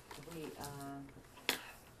 We,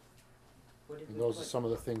 what did we and those are put- some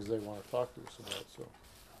of the things they wanna talk to us about, so.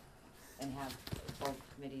 And have both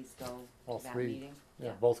committees go All to that three. meeting?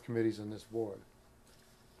 Yeah, both committees in this board.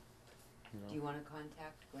 You Do you know, wanna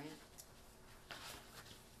contact Grant?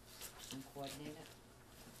 And coordinate it?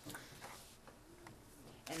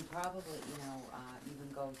 And probably,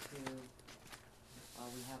 even go to,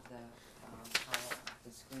 we have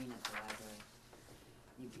the screen at the library.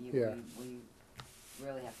 Yeah. We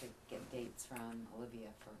really have to get dates from Olivia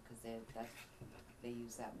cause they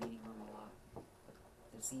use that meeting room a lot.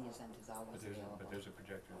 The senior center's always available. But there's a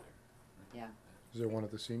projector there. Yeah, Is there one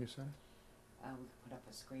at the senior center? we could put up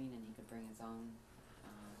a screen and he could bring his own,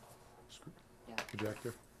 Sc- yeah,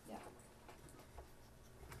 Projector? yeah.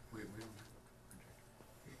 We don't have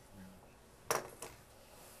a projector.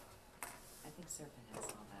 I think Serpent has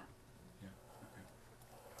all that. Yeah,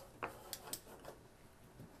 okay.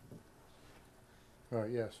 All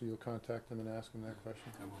right, yeah, so you'll contact him and ask him that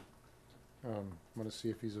question? I will. I'm gonna see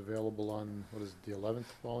if he's available on, what is it, the 11th,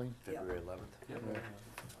 Pauline? February 11th. Yeah.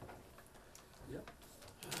 Yep.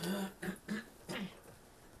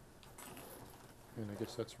 And I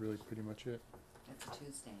guess that's really pretty much it. That's a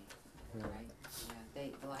Tuesday, Yeah. right? Yeah,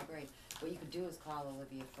 the library, what you could do is call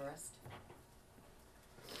Olivia first.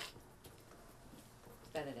 It's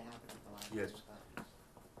better to have it at the library, Yes. but,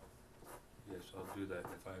 Yes, I'll do that.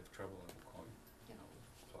 If I have trouble, I will call you. Yeah.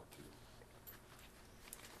 I'll talk to you.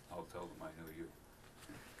 I'll tell them I know you.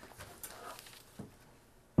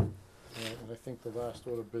 And I think the last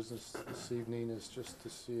order of business this evening is just to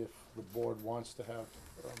see if the board wants to have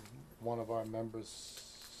one of our members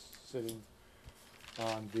sitting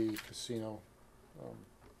on the casino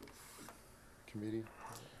committee.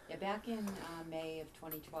 yeah, back in, May of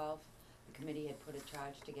 2012, the committee had put a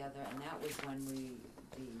charge together, and that was when the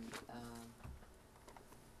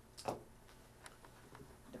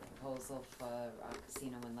proposal for a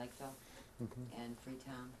casino in Lakeville and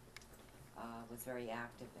Freetown, was very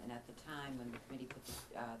active, and at the time, when the committee put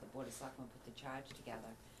the Board of Selectmen put the charge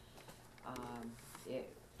together, it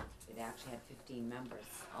actually had 15 members,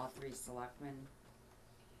 all 3 selectmen,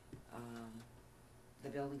 the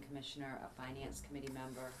building commissioner, a finance committee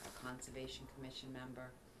member, a conservation commission member,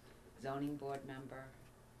 zoning board member,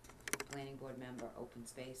 planning board member, open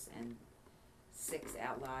space, and 6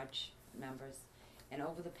 at-large members. And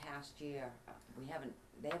over the past year, they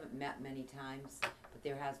haven't met many times, but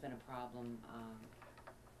there has been a problem,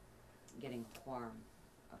 getting a quorum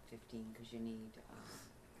of 15, cause you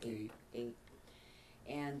need, 8.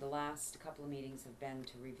 And the last couple of meetings have been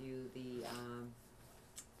to review the,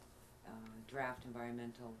 draft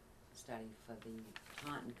environmental study for the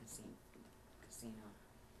Taunton Casino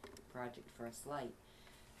project First Light.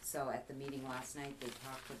 So at the meeting last night, they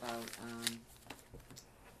talked about,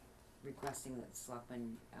 requesting that the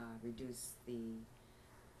selectmen, reduce the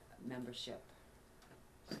membership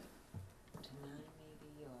to 9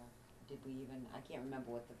 maybe, or did we even, I can't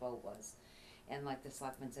remember what the vote was. And like the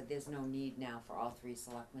selectmen said, there's no need now for all 3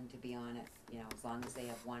 selectmen to be on it, you know, as long as they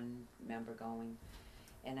have 1 member going.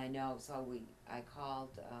 And I know, so I called,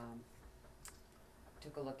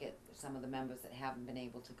 took a look at some of the members that haven't been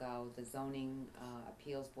able to go. The zoning,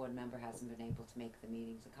 appeals board member hasn't been able to make the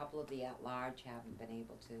meetings. A couple of the at-large haven't been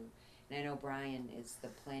able to. And I know Brian is the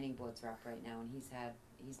planning board's rep right now, and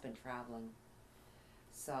he's been traveling.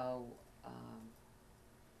 So,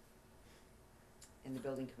 and the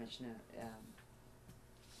building commissioner,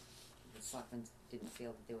 the selectmen didn't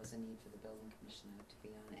feel that there was a need for the building commissioner to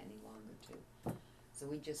be on it any longer too. So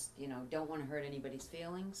we just, don't wanna hurt anybody's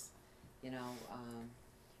feelings,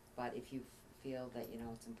 but if you feel that,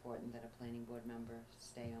 it's important that a planning board member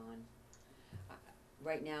stay on.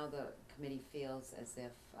 Right now, the committee feels as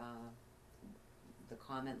if, the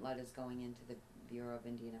comment letters going into the Bureau of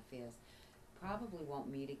Indian Affairs probably won't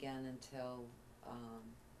meet again until,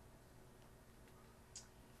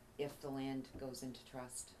 if the land goes into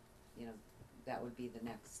trust, that would be the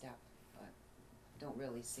next step, but don't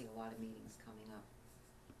really see a lot of meetings coming up.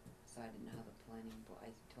 So I didn't know how the planning board,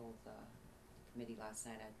 I told the committee last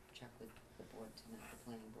night I'd check with the board tonight, the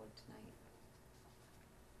planning board tonight.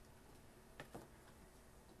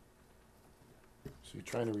 So you're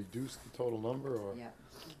trying to reduce the total number, or? Yeah.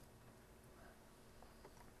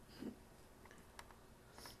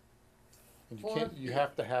 And Or- you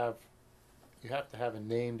have to have a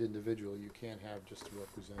named individual, you can't have just a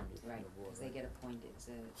representative from Right, the board, cause they get appointed, it's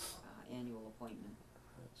a, annual appointment.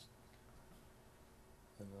 That's-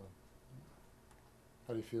 And,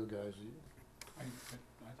 how do you feel, guys? I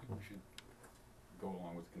think we should go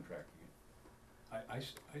along with contracting it.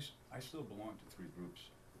 I still belong to 3 groups,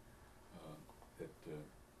 that,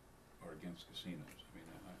 are against casinos. I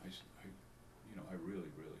mean, I really,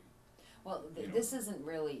 Well, You know, this isn't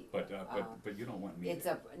really, but you don't want me to. it's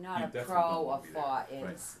not You a definitely pro don't or want me there. fought, Right.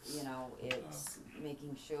 it's, it's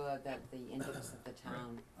making sure that the interests of the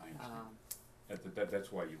town, I understand.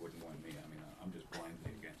 That's why you wouldn't want me. I mean, I'm just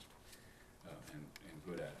blindly against, and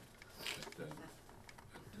good at it. But,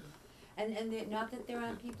 and not that there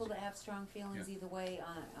aren't people that have strong feelings either way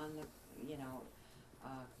on the,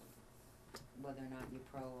 whether or not you're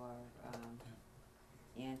pro or,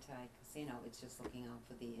 anti-casino, it's just looking out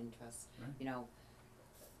for the interest. Right. You know,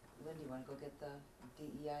 Lynn, do you wanna go get the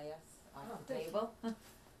DEIS off Oh, the thank you. table?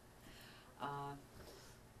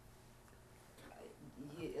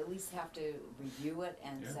 You at least have to review it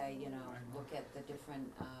and Yeah. say, you know, I know. look at the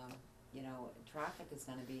different, you know, traffic is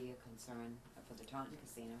gonna be a concern for the Taunton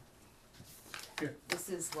Casino. Yeah. This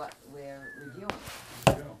is what we're reviewing.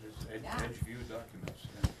 Yeah, there's Yeah. edge view documents,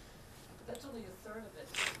 yeah. That's only a third of it.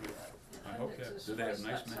 The I hope appendix that, is do they have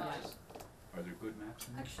twice nice that maps? size. Are there good maps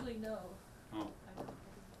in there? Actually, no. Oh, I don't.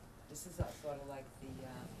 This is sort of like the,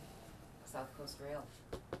 South Coast Rail.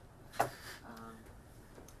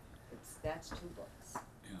 That's 2 books. yeah,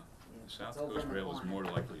 Yeah, the South it's over Coast in the Rail is corner. more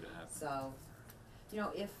likely to happen. So, you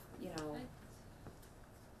know, if, you know,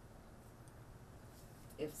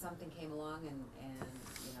 if something came along and,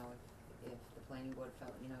 you know, if the planning board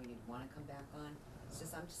felt, you know, you'd wanna come back on,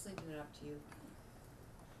 I'm just leaving it up to you.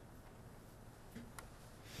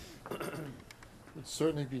 It'd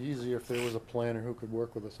certainly be easier if there was a planner who could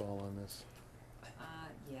work with us all on this.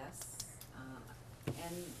 Yes,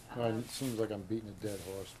 It seems like I'm beating a dead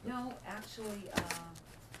horse, but no, actually,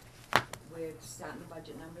 we're starting the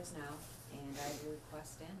budget numbers now, and I will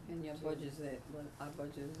request in. And your to- budget's there, our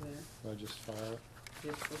budget is there, I just file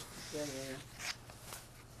it. yeah.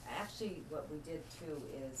 Actually, what we did too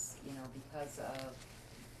is, you know, because of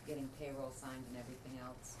getting payroll signed and everything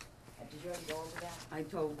else, did you already go over that? I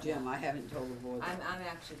told Jim, I haven't told the board. I'm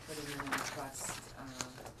actually putting in a request,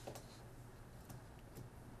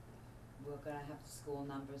 we're gonna have the school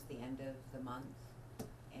numbers the end of the month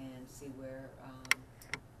and see where,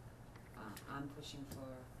 I'm pushing for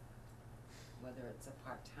whether it's a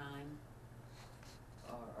part-time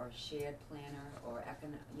or shared planner or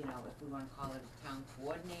you know, if we wanna call it a town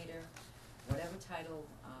coordinator, whatever title,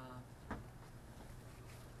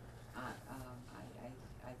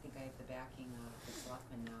 I think I have the backing of the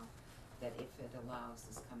selectmen now, that if it allows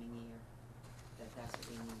this coming year, that's what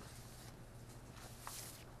we need.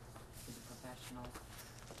 Is a professional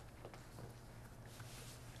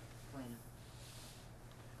planner.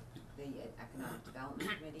 The Economic Development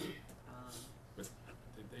Committee, But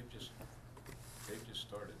they've just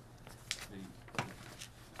started.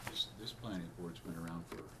 This planning board's been around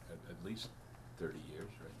for at least 30 years,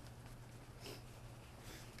 right?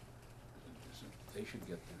 They should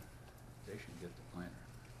get the planner.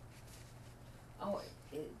 oh,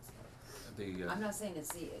 it's, I'm not saying it's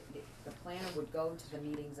the planner would go to the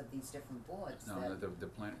meetings of these different boards No, that. the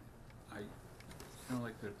plan,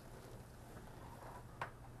 like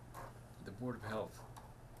the Board of Health,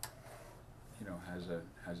 you know, has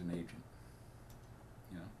an agent,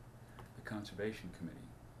 you know. The Conservation Committee,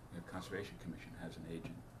 the Conservation Commission has an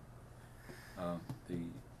agent.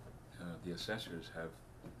 The assessors have,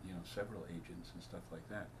 you know, several agents and stuff like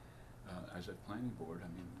that. As a planning board, I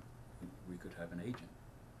mean, we could have an agent.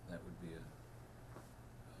 That would be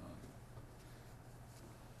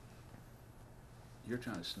you're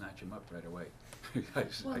trying to snatch him up right away. I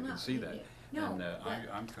Well, can no, see that. no, And that-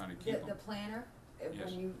 I'm trying to keep him. The planner,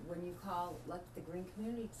 Yes. when you call, like the Green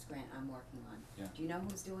Communities grant I'm working on. Yeah. Do you know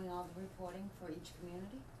who's doing all the reporting for each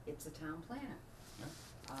community? It's the town planner. Yeah.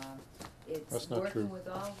 It's That's not working true. with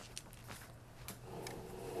all,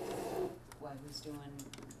 why, who's doing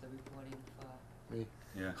the reporting for, Me?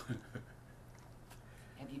 Yeah.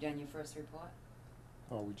 have you done your first report?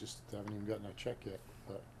 Oh, we just haven't even gotten our check yet,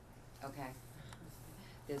 but Okay.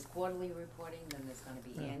 There's quarterly reporting, then there's gonna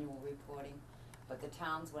be Yeah. annual reporting, but the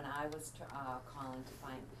towns, when I was calling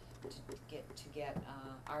to get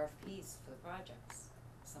RFPs for the projects,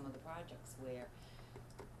 some of the projects where,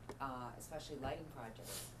 especially lighting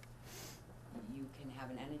projects, you can have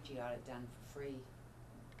an energy audit done for free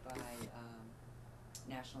by,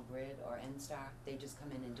 National Grid or NSTAR, they just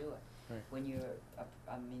come in and do it. Right. When you're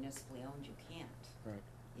a municipally owned, you can't. right.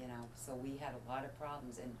 You know, so we had a lot of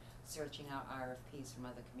problems in searching out RFPs from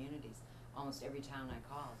other communities. Almost every town I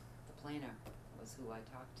called, the planner was who I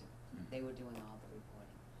talked to. They were doing all the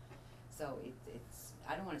reporting. So it's,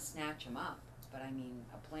 I don't wanna snatch them up, but I mean,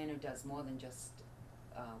 a planner does more than just,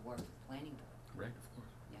 work with the planning board. Right, of course.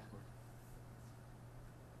 Yeah. Of course.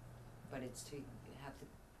 But it's to have the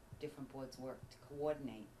different boards work to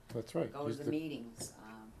coordinate, That's right. go to Use the meetings,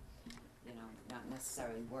 you know, not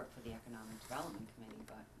necessarily work for the Economic Development Committee,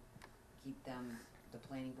 but keep them, the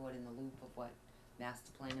planning board in the loop of what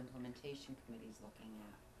Master Plan Implementation Committee's looking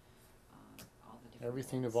at, all the different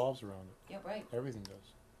Everything boards. evolves around it. Yeah, right. Everything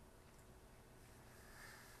does.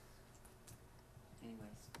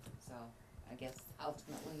 Anyways, so I guess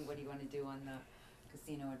ultimately, what do you wanna do on the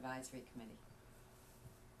Casino Advisory Committee?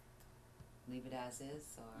 Leave it as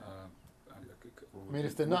is, or? I mean,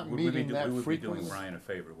 if they're not would we be meeting that we would be doing frequently- Brian a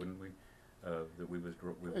favor, wouldn't we? That we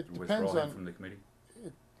withdraw depends him on- from the committee?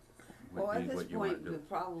 it- Would Well, be at this what you wanna point, do. the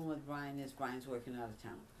problem with Brian is Brian's working out of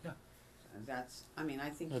town. Yeah. And that's, I mean, I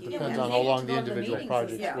think It he. depends and on he- how able long to the go to the individual meetings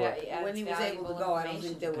projects and work. stuff. Yeah, When he it's was able to valuable go, I don't information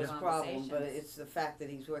think there for was a problem, but conversations. it's the fact that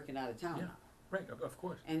he's working out of town. Yeah, right, of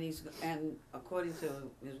course. And and according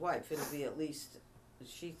to his wife, it'll be at least,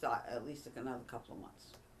 she thought, at least another couple of months.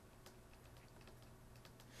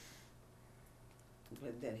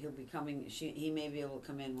 But that he'll be coming, he may be able to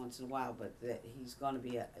come in once in a while, but that he's gonna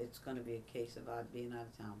be, it's gonna be a case of being out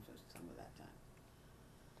of town for some of that time.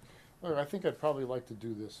 Well, I think I'd probably like to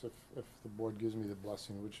do this if the board gives me the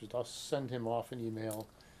blessing, which is I'll send him off an email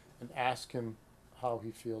and ask him how he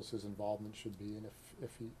feels his involvement should be, and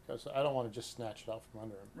if he, because I don't wanna just snatch it out from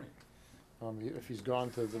under him. Right. If he's gone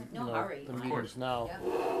to the, No hurry. the Of meetings course. now,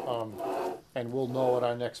 Yeah. and we'll know at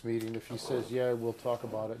our next meeting, if he says, yeah, we'll talk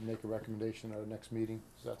about it and make a recommendation at our next meeting,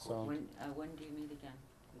 does that sound? When do you meet again?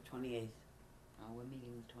 The 28th. Oh, we're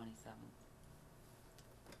meeting the 27th.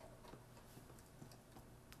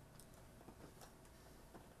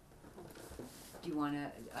 Do you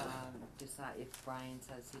wanna, decide if Brian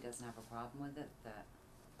says he doesn't have a problem with it, that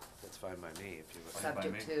That's fine by me if you would. Fine by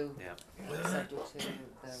subject me. to, Yeah. subject to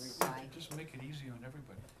the reply? Just make it easy on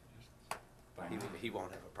everybody. Just buy He, it. he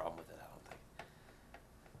won't have a problem with it, I don't think.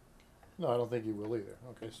 No, I don't think he will either.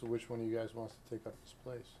 Okay, so which one of you guys wants to take up his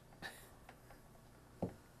place?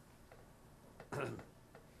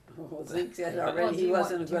 Well, Zeke said Well, already do he you want-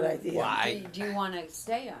 wasn't a do you- good idea. Why? Do you wanna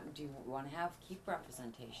stay on, do you wanna keep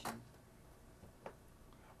representation?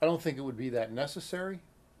 I don't think it would be that necessary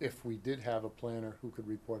if we did have a planner who could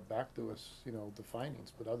report back to us, the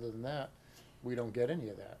findings, but other than that, we don't get any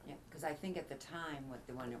of that. Yeah, cause I think at the time,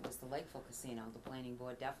 when it was the Lakeville Casino, the planning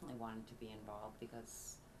board definitely wanted to be involved,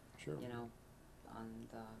 because, Sure. on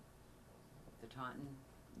the Taunton,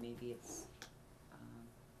 maybe it's,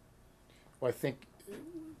 Well, I think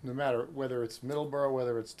no matter whether it's Middleborough,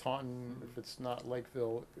 whether it's Taunton, if it's not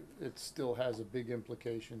Lakeville, it still has a big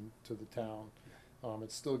implication to the town.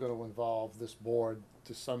 It's still gonna involve this board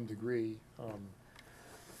to some degree,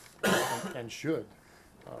 and should.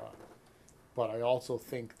 But I also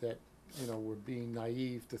think that, we're being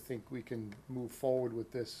naive to think we can move forward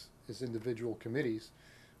with this as individual committees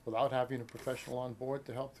without having a professional on board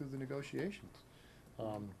to help through the negotiations.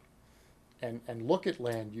 And look at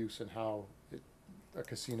land use and how a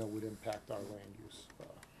casino would impact our land use.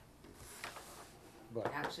 But,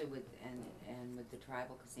 actually with, and with the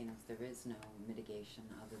tribal casinos, there is no mitigation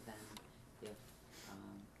other than if,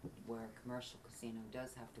 where a commercial casino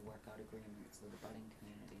does have to work out agreements with abutting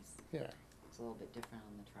communities. yeah, It's a little bit different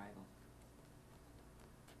on the tribal.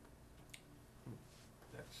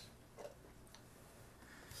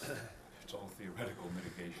 It's all theoretical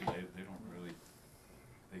mitigation. They don't really,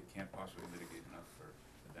 they can't possibly mitigate enough for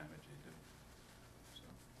the damage they do.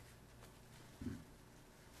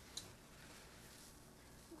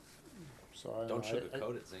 So. so I Don't know,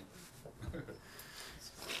 sugarcoat it, Zink.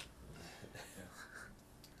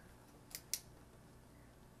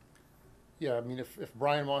 Yeah, I mean, if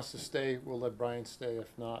Brian wants to stay, we'll let Brian stay. If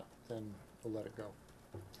not, then we'll let it go.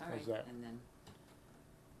 Alright, How's that? and then,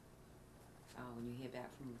 when you hear back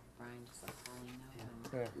from Brian, just let Colleen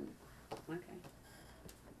know, and Yeah. Okay.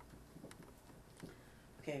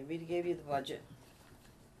 Okay, Rita gave you the budget.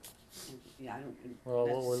 And, yeah, I don't Well,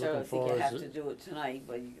 what we're necessarily looking think for you have is to do it tonight,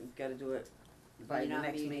 but you've gotta do it by You're the not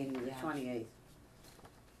next meeting, meeting, the yeah. 28th.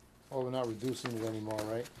 Well, we're not reducing it anymore,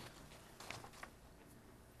 right?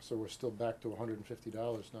 So we're still back to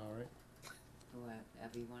 $150 now, right?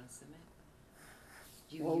 whoever you wanna submit.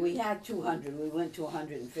 Do you Well, we use- had 200, we went to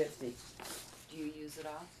 150. Do you use it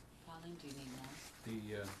all, Colleen, do you need more?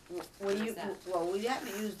 Well, What is that? we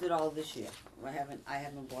haven't used it all this year. I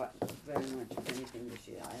haven't bought very much of anything this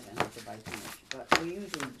year. I haven't had to buy too much, but we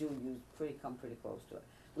usually do come pretty close to it.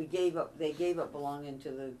 They gave up belonging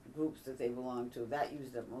to the groups that they belong to. That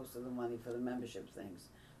used up most of the money for the membership things.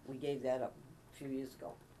 We gave that up a few years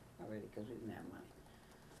ago already, cause we didn't have money.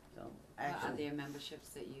 So, Are actually, there memberships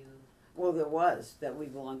that you, well, there was, that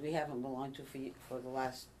we haven't belonged to for the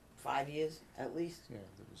last 5 years, at least. Yeah,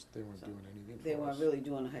 they weren't So, doing anything for us. They weren't really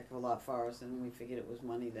doing a heck of a lot for us, and we figured it was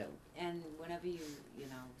money that, and whenever you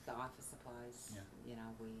the office supplies, Yeah.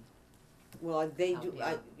 We, well, they Help do, you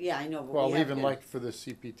out. yeah, I know, but we Well, have even been- like for the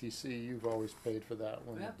CPTC, you've always paid for that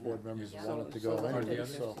when Yep. the board members Yeah. wanted to So- go so anyway,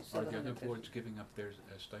 $150. so. Are the other 750. boards giving up their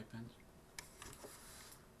stipends?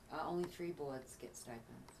 only 3 boards get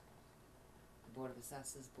stipends. The Board of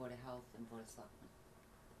Assessors, Board of Health, and Board of Selectmen.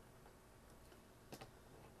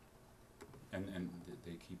 And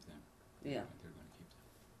they keep them? Yeah. They're gonna keep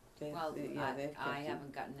them. Well, yeah, they've I kept it.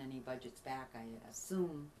 haven't gotten any budgets back, I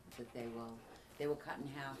assume that they were cut in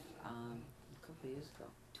half, A couple of years ago.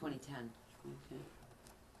 2010.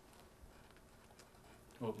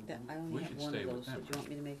 Okay. Well, I only we have should one stay of with those, so them. do you want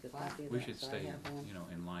me to make a copy of We that? should So I stay, have one? you know,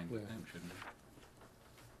 in line with Yeah. them, shouldn't we?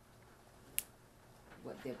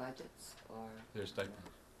 What, their budgets, or, Their stipends.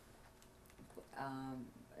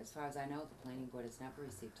 as far as I know, the planning board has never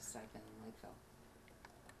received a stipend in Lakeville.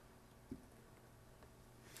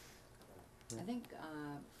 I think,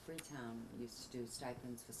 Freetown used to do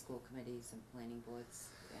stipends for school committees and planning boards,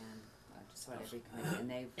 and, just about every committee, and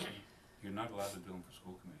they've, You're not allowed to do them for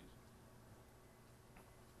school committees.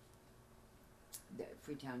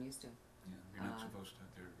 Freetown used to, Yeah, you're not Uh, supposed to,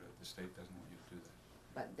 the state doesn't want you to do that.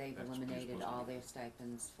 but they've That's what you're eliminated supposed to all do. their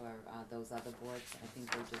stipends for, those other boards. I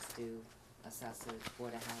think they just do assessors,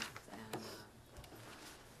 board of health, and,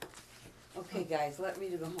 Okay, guys, let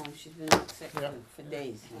Rita go home. She's been sick Yeah. for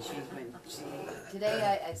days, and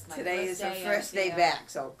today it's my today is her first day first day of, back,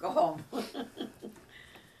 so go home.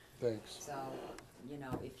 Thanks. So, you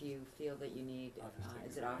know, if you feel that you need,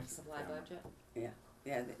 is it office supply budget? Yeah,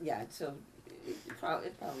 so you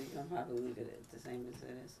probably leave it at the same as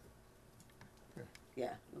it is. Yeah.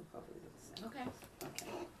 Yeah, we'll probably leave it the same. Okay.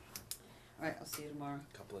 Okay. All right, I'll see you tomorrow.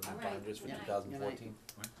 Couple of All new right. binders for Good night. 2014.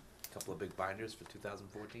 What? Couple of big binders for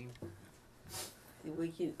 2014.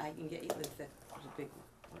 I can get you the big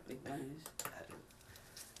ones.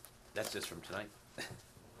 That's just from tonight.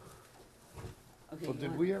 Okay. So you did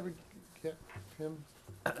want we ever get him?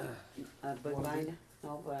 a big one of binder?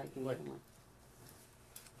 No, but I can Like- get one.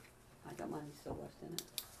 I got money still left in it.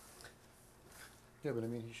 Yeah, but I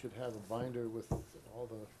mean, he should have a binder with all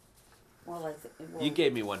the, Well, You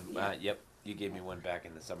gave me one. yeah. Yep, you gave me one back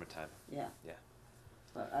in the summertime. Yeah. Yeah.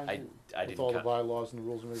 But I didn't. I with didn't all the cut. bylaws and the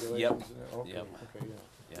rules and regulations? Okay, Yep. okay, yeah.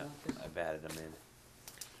 Yeah, Okay. I batted them in.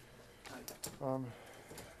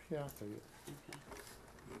 Yeah, I'll tell you. Okay.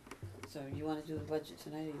 So you wanna do the budget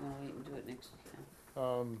tonight, or you wanna wait and do it next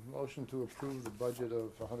time? Motion to approve the budget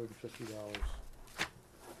of $150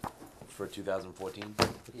 For 2014? for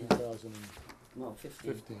Yeah. 2015. Well,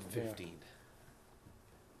 15. Yeah. 15.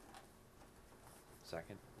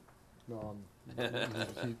 Second? No,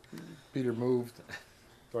 Peter moved.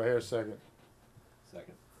 Do I hear a second?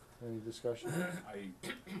 Second. Any discussion? I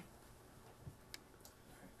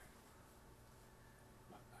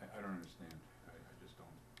don't understand, I just don't.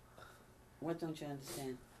 What don't you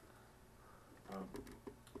understand? I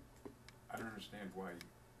don't understand why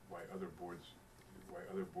other boards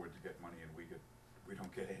get money and we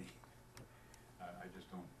don't get any. I just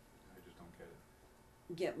don't get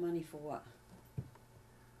it. Get money for what?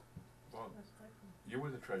 Well, you were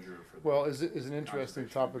the treasurer for the. Well, is an interesting Conservation.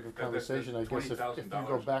 topic of That- conversation, I guess, if you go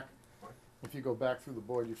 $20,000. back, What? if you go back through the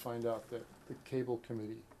board, you find out that the cable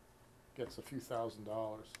committee gets a few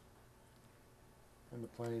 $1,000s. And the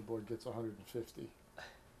planning board gets 150.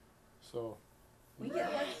 So, We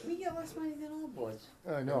get less money than all boards.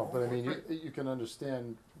 I know, but I mean, you can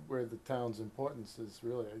understand where the town's importance is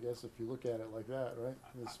really, I guess, if you look at it like that, right?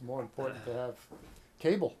 It's more important to have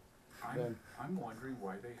cable than, I'm wondering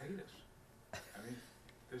why they hate us. I mean,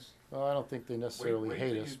 this. well, I don't think they necessarily wait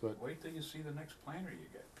hate till us, you- but, Wait till you see the next planner you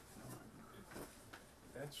get. You know,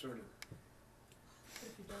 that's sort of.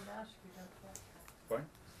 If you don't ask, you don't get. What?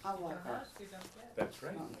 I'll If you walk don't out. ask, you don't get. That's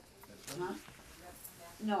right. Oh. That's Huh? right.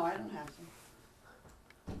 No, I don't have to.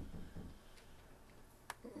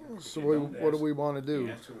 so you what don't do ask, we wanna do?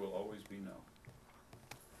 The answer will always be no.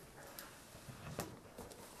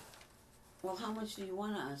 Well, how much do you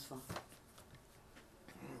wanna ask for?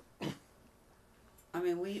 I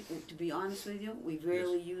mean, to be honest with you, we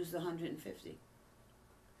rarely use the 150.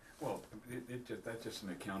 Well, that's just an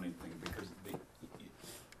accounting thing, because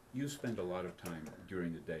you spend a lot of time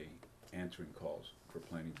during the day answering calls for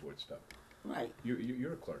planning board stuff. Right,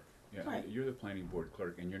 You're a clerk, yeah, Right. you're the planning board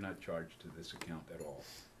clerk, and you're not charged to this account at all.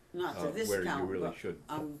 not to this where you account, really but should.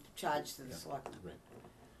 I'm charged to the Yeah. selectmen.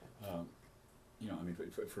 Right. You know, I mean,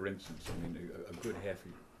 for instance, I mean, a good half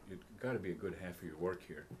of, it's gotta be a good half of your work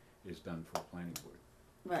here is done for a planning board.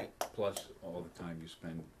 Right, Plus all the time you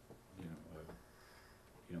spend, you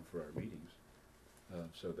know, for our meetings.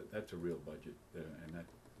 So that's a real budget, and that,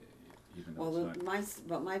 even though well, it's not.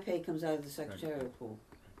 but my pay comes out of the secretarial pool.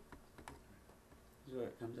 Is where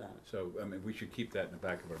it comes out of. So, I mean, we should keep that in the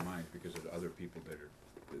back of our minds, because there are other people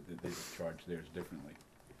that they charge theirs differently.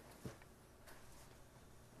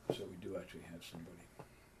 So we do actually have somebody,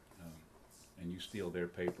 and you steal their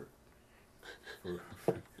paper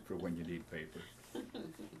for when you need paper.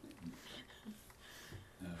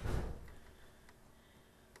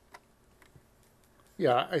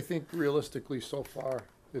 Yeah, I think realistically, so far,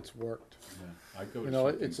 it's worked. Yeah, I go to You know,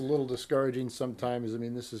 something. it's a little discouraging sometimes. I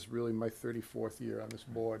mean, this is really my 34th year on this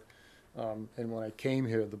board. And when I came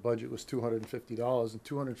here, the budget was $250, and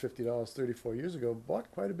 $250 34 years ago bought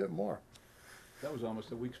quite a bit more. That was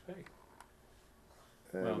almost a week's pay.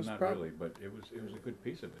 It Well, was not prob- really, but it was a good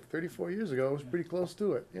piece of it. 34 years ago, it was pretty close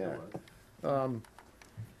to it, yeah.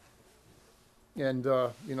 And,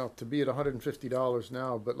 you know, to be at $150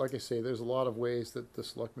 now, but like I say, there's a lot of ways that the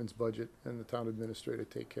selectmen's budget and the town administrator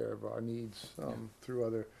take care of our needs, through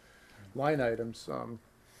other line items.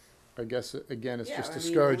 I guess, again, it's Yeah, just I mean,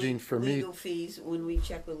 discouraging for me. Legal fees, when we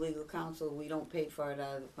check with legal counsel, we don't pay for it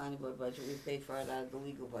out of the planning board budget, we pay for it out of the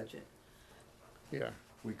legal budget. Yeah,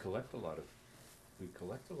 We collect a lot of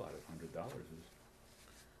 $100s.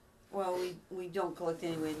 Well, we don't collect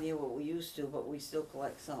anywhere near what we used to, but we still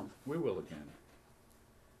collect some. We will again.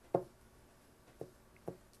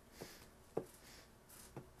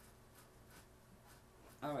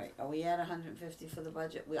 All right, are we at 150 for the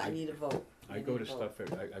budget? I need a vote. I go to stuff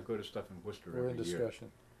in Worcester we're in every year.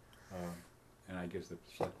 discussion. And I guess the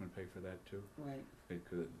selectmen pay for that too, Right,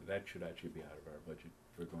 because that should actually be out of our budget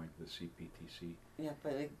for going to the CPTC. yeah,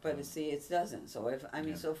 but see, it doesn't, so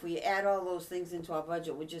Yeah. so if we add all those things into our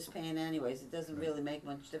budget, we're just paying anyways, it doesn't Right. really make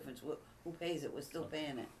much difference, who pays it, we're still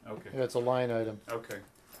paying it. Okay. Yeah, it's a line item Okay.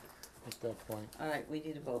 at that point. All right, we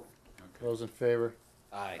need a vote. Okay. Those in favor?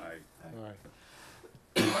 Aye. Aye.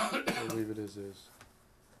 We'll leave it as is.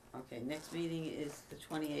 Okay, next meeting is the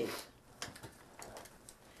 28th.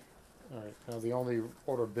 All right, now the only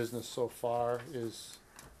order of business so far is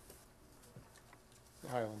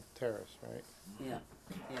Highland Terrace, right? Yeah,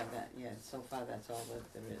 so far that's all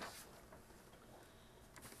that there is.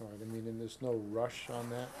 All right, I mean, and there's no rush on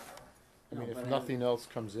that? I No, mean, but if nothing else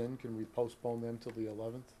comes in, can we postpone them till the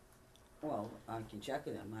 11th? Well, I can check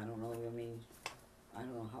with them, I don't know, I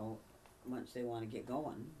don't know how much they wanna get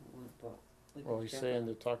going, but we can Well, he's check saying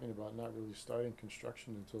with they're talking about not really starting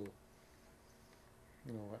construction until,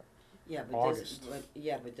 you know, Yeah, but August.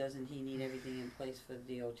 but doesn't he need everything in place for the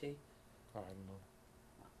DOT? I don't know.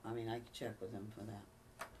 I mean, I can check with him for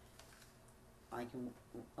that. I can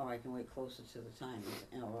wait closer to the time,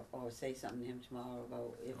 or say something to him tomorrow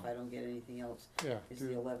about if I don't get anything else, Yeah, is the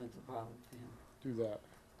do 11th a problem for him? that.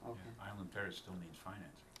 Okay. Yeah, Island Terrace still needs financing.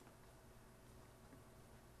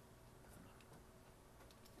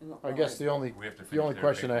 I guess the only, We have to the only finish their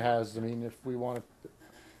question I paperwork. have is, I mean, if we wanna,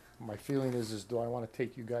 my feeling is do I wanna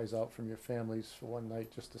take you guys out from your families for one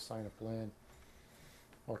night just to sign a plan?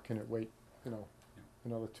 Or can it wait, you know,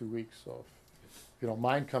 another 2 weeks, so if you don't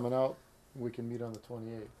mind coming out, we can meet on the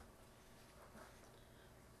 28th.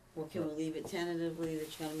 Well, can we leave it tentatively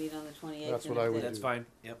that you're gonna meet on the 28th? That's and what I if would they- That's fine,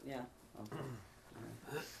 yep. Yeah, okay.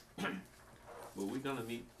 Alright. Were we gonna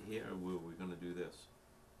meet here, or were we gonna do this?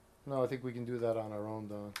 No, I think we can do that on our own,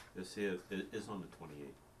 Don. This here is on the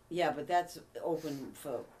 28th. Yeah, but that's open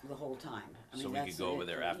for the whole time. I So mean, we could that's go over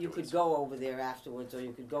there You could afterwards. go over there afterwards, or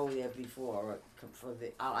you could go there before, or for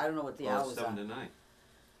the, I don't know what the Well, hours 7 are. to 9.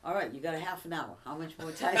 All right, you got a half an hour, how much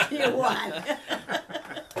more time do you want?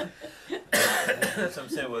 That's what I'm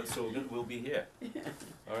saying, so we'll be here.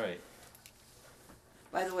 All right.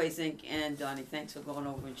 By the way, Zink and Donnie, thanks for going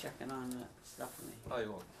over and checking on the stuff for me. Oh,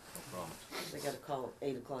 you won't, no problem. I got a call at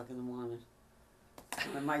 8 o'clock in the morning.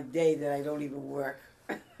 On my day that I don't even work,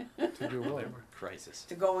 To do what? Crisis.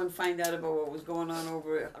 to go and find out about what was going on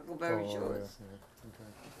over at Huckleberry Oh, Shores. yeah,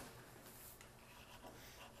 okay.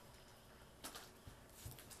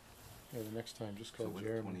 Yeah, the next time, just So call we're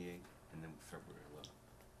Jeremy. 28, and then February 11th.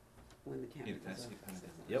 When the Here, camera can I goes see off. pen and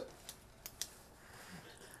paper? Yep.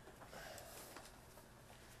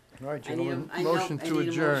 All right, I need a- gentlemen, I know- motion I to need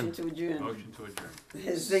a adjourn. motion to adjourn. Motion to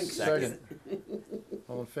adjourn. Zink Second.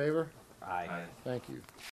 All in favor? Aye. Aye. Thank you.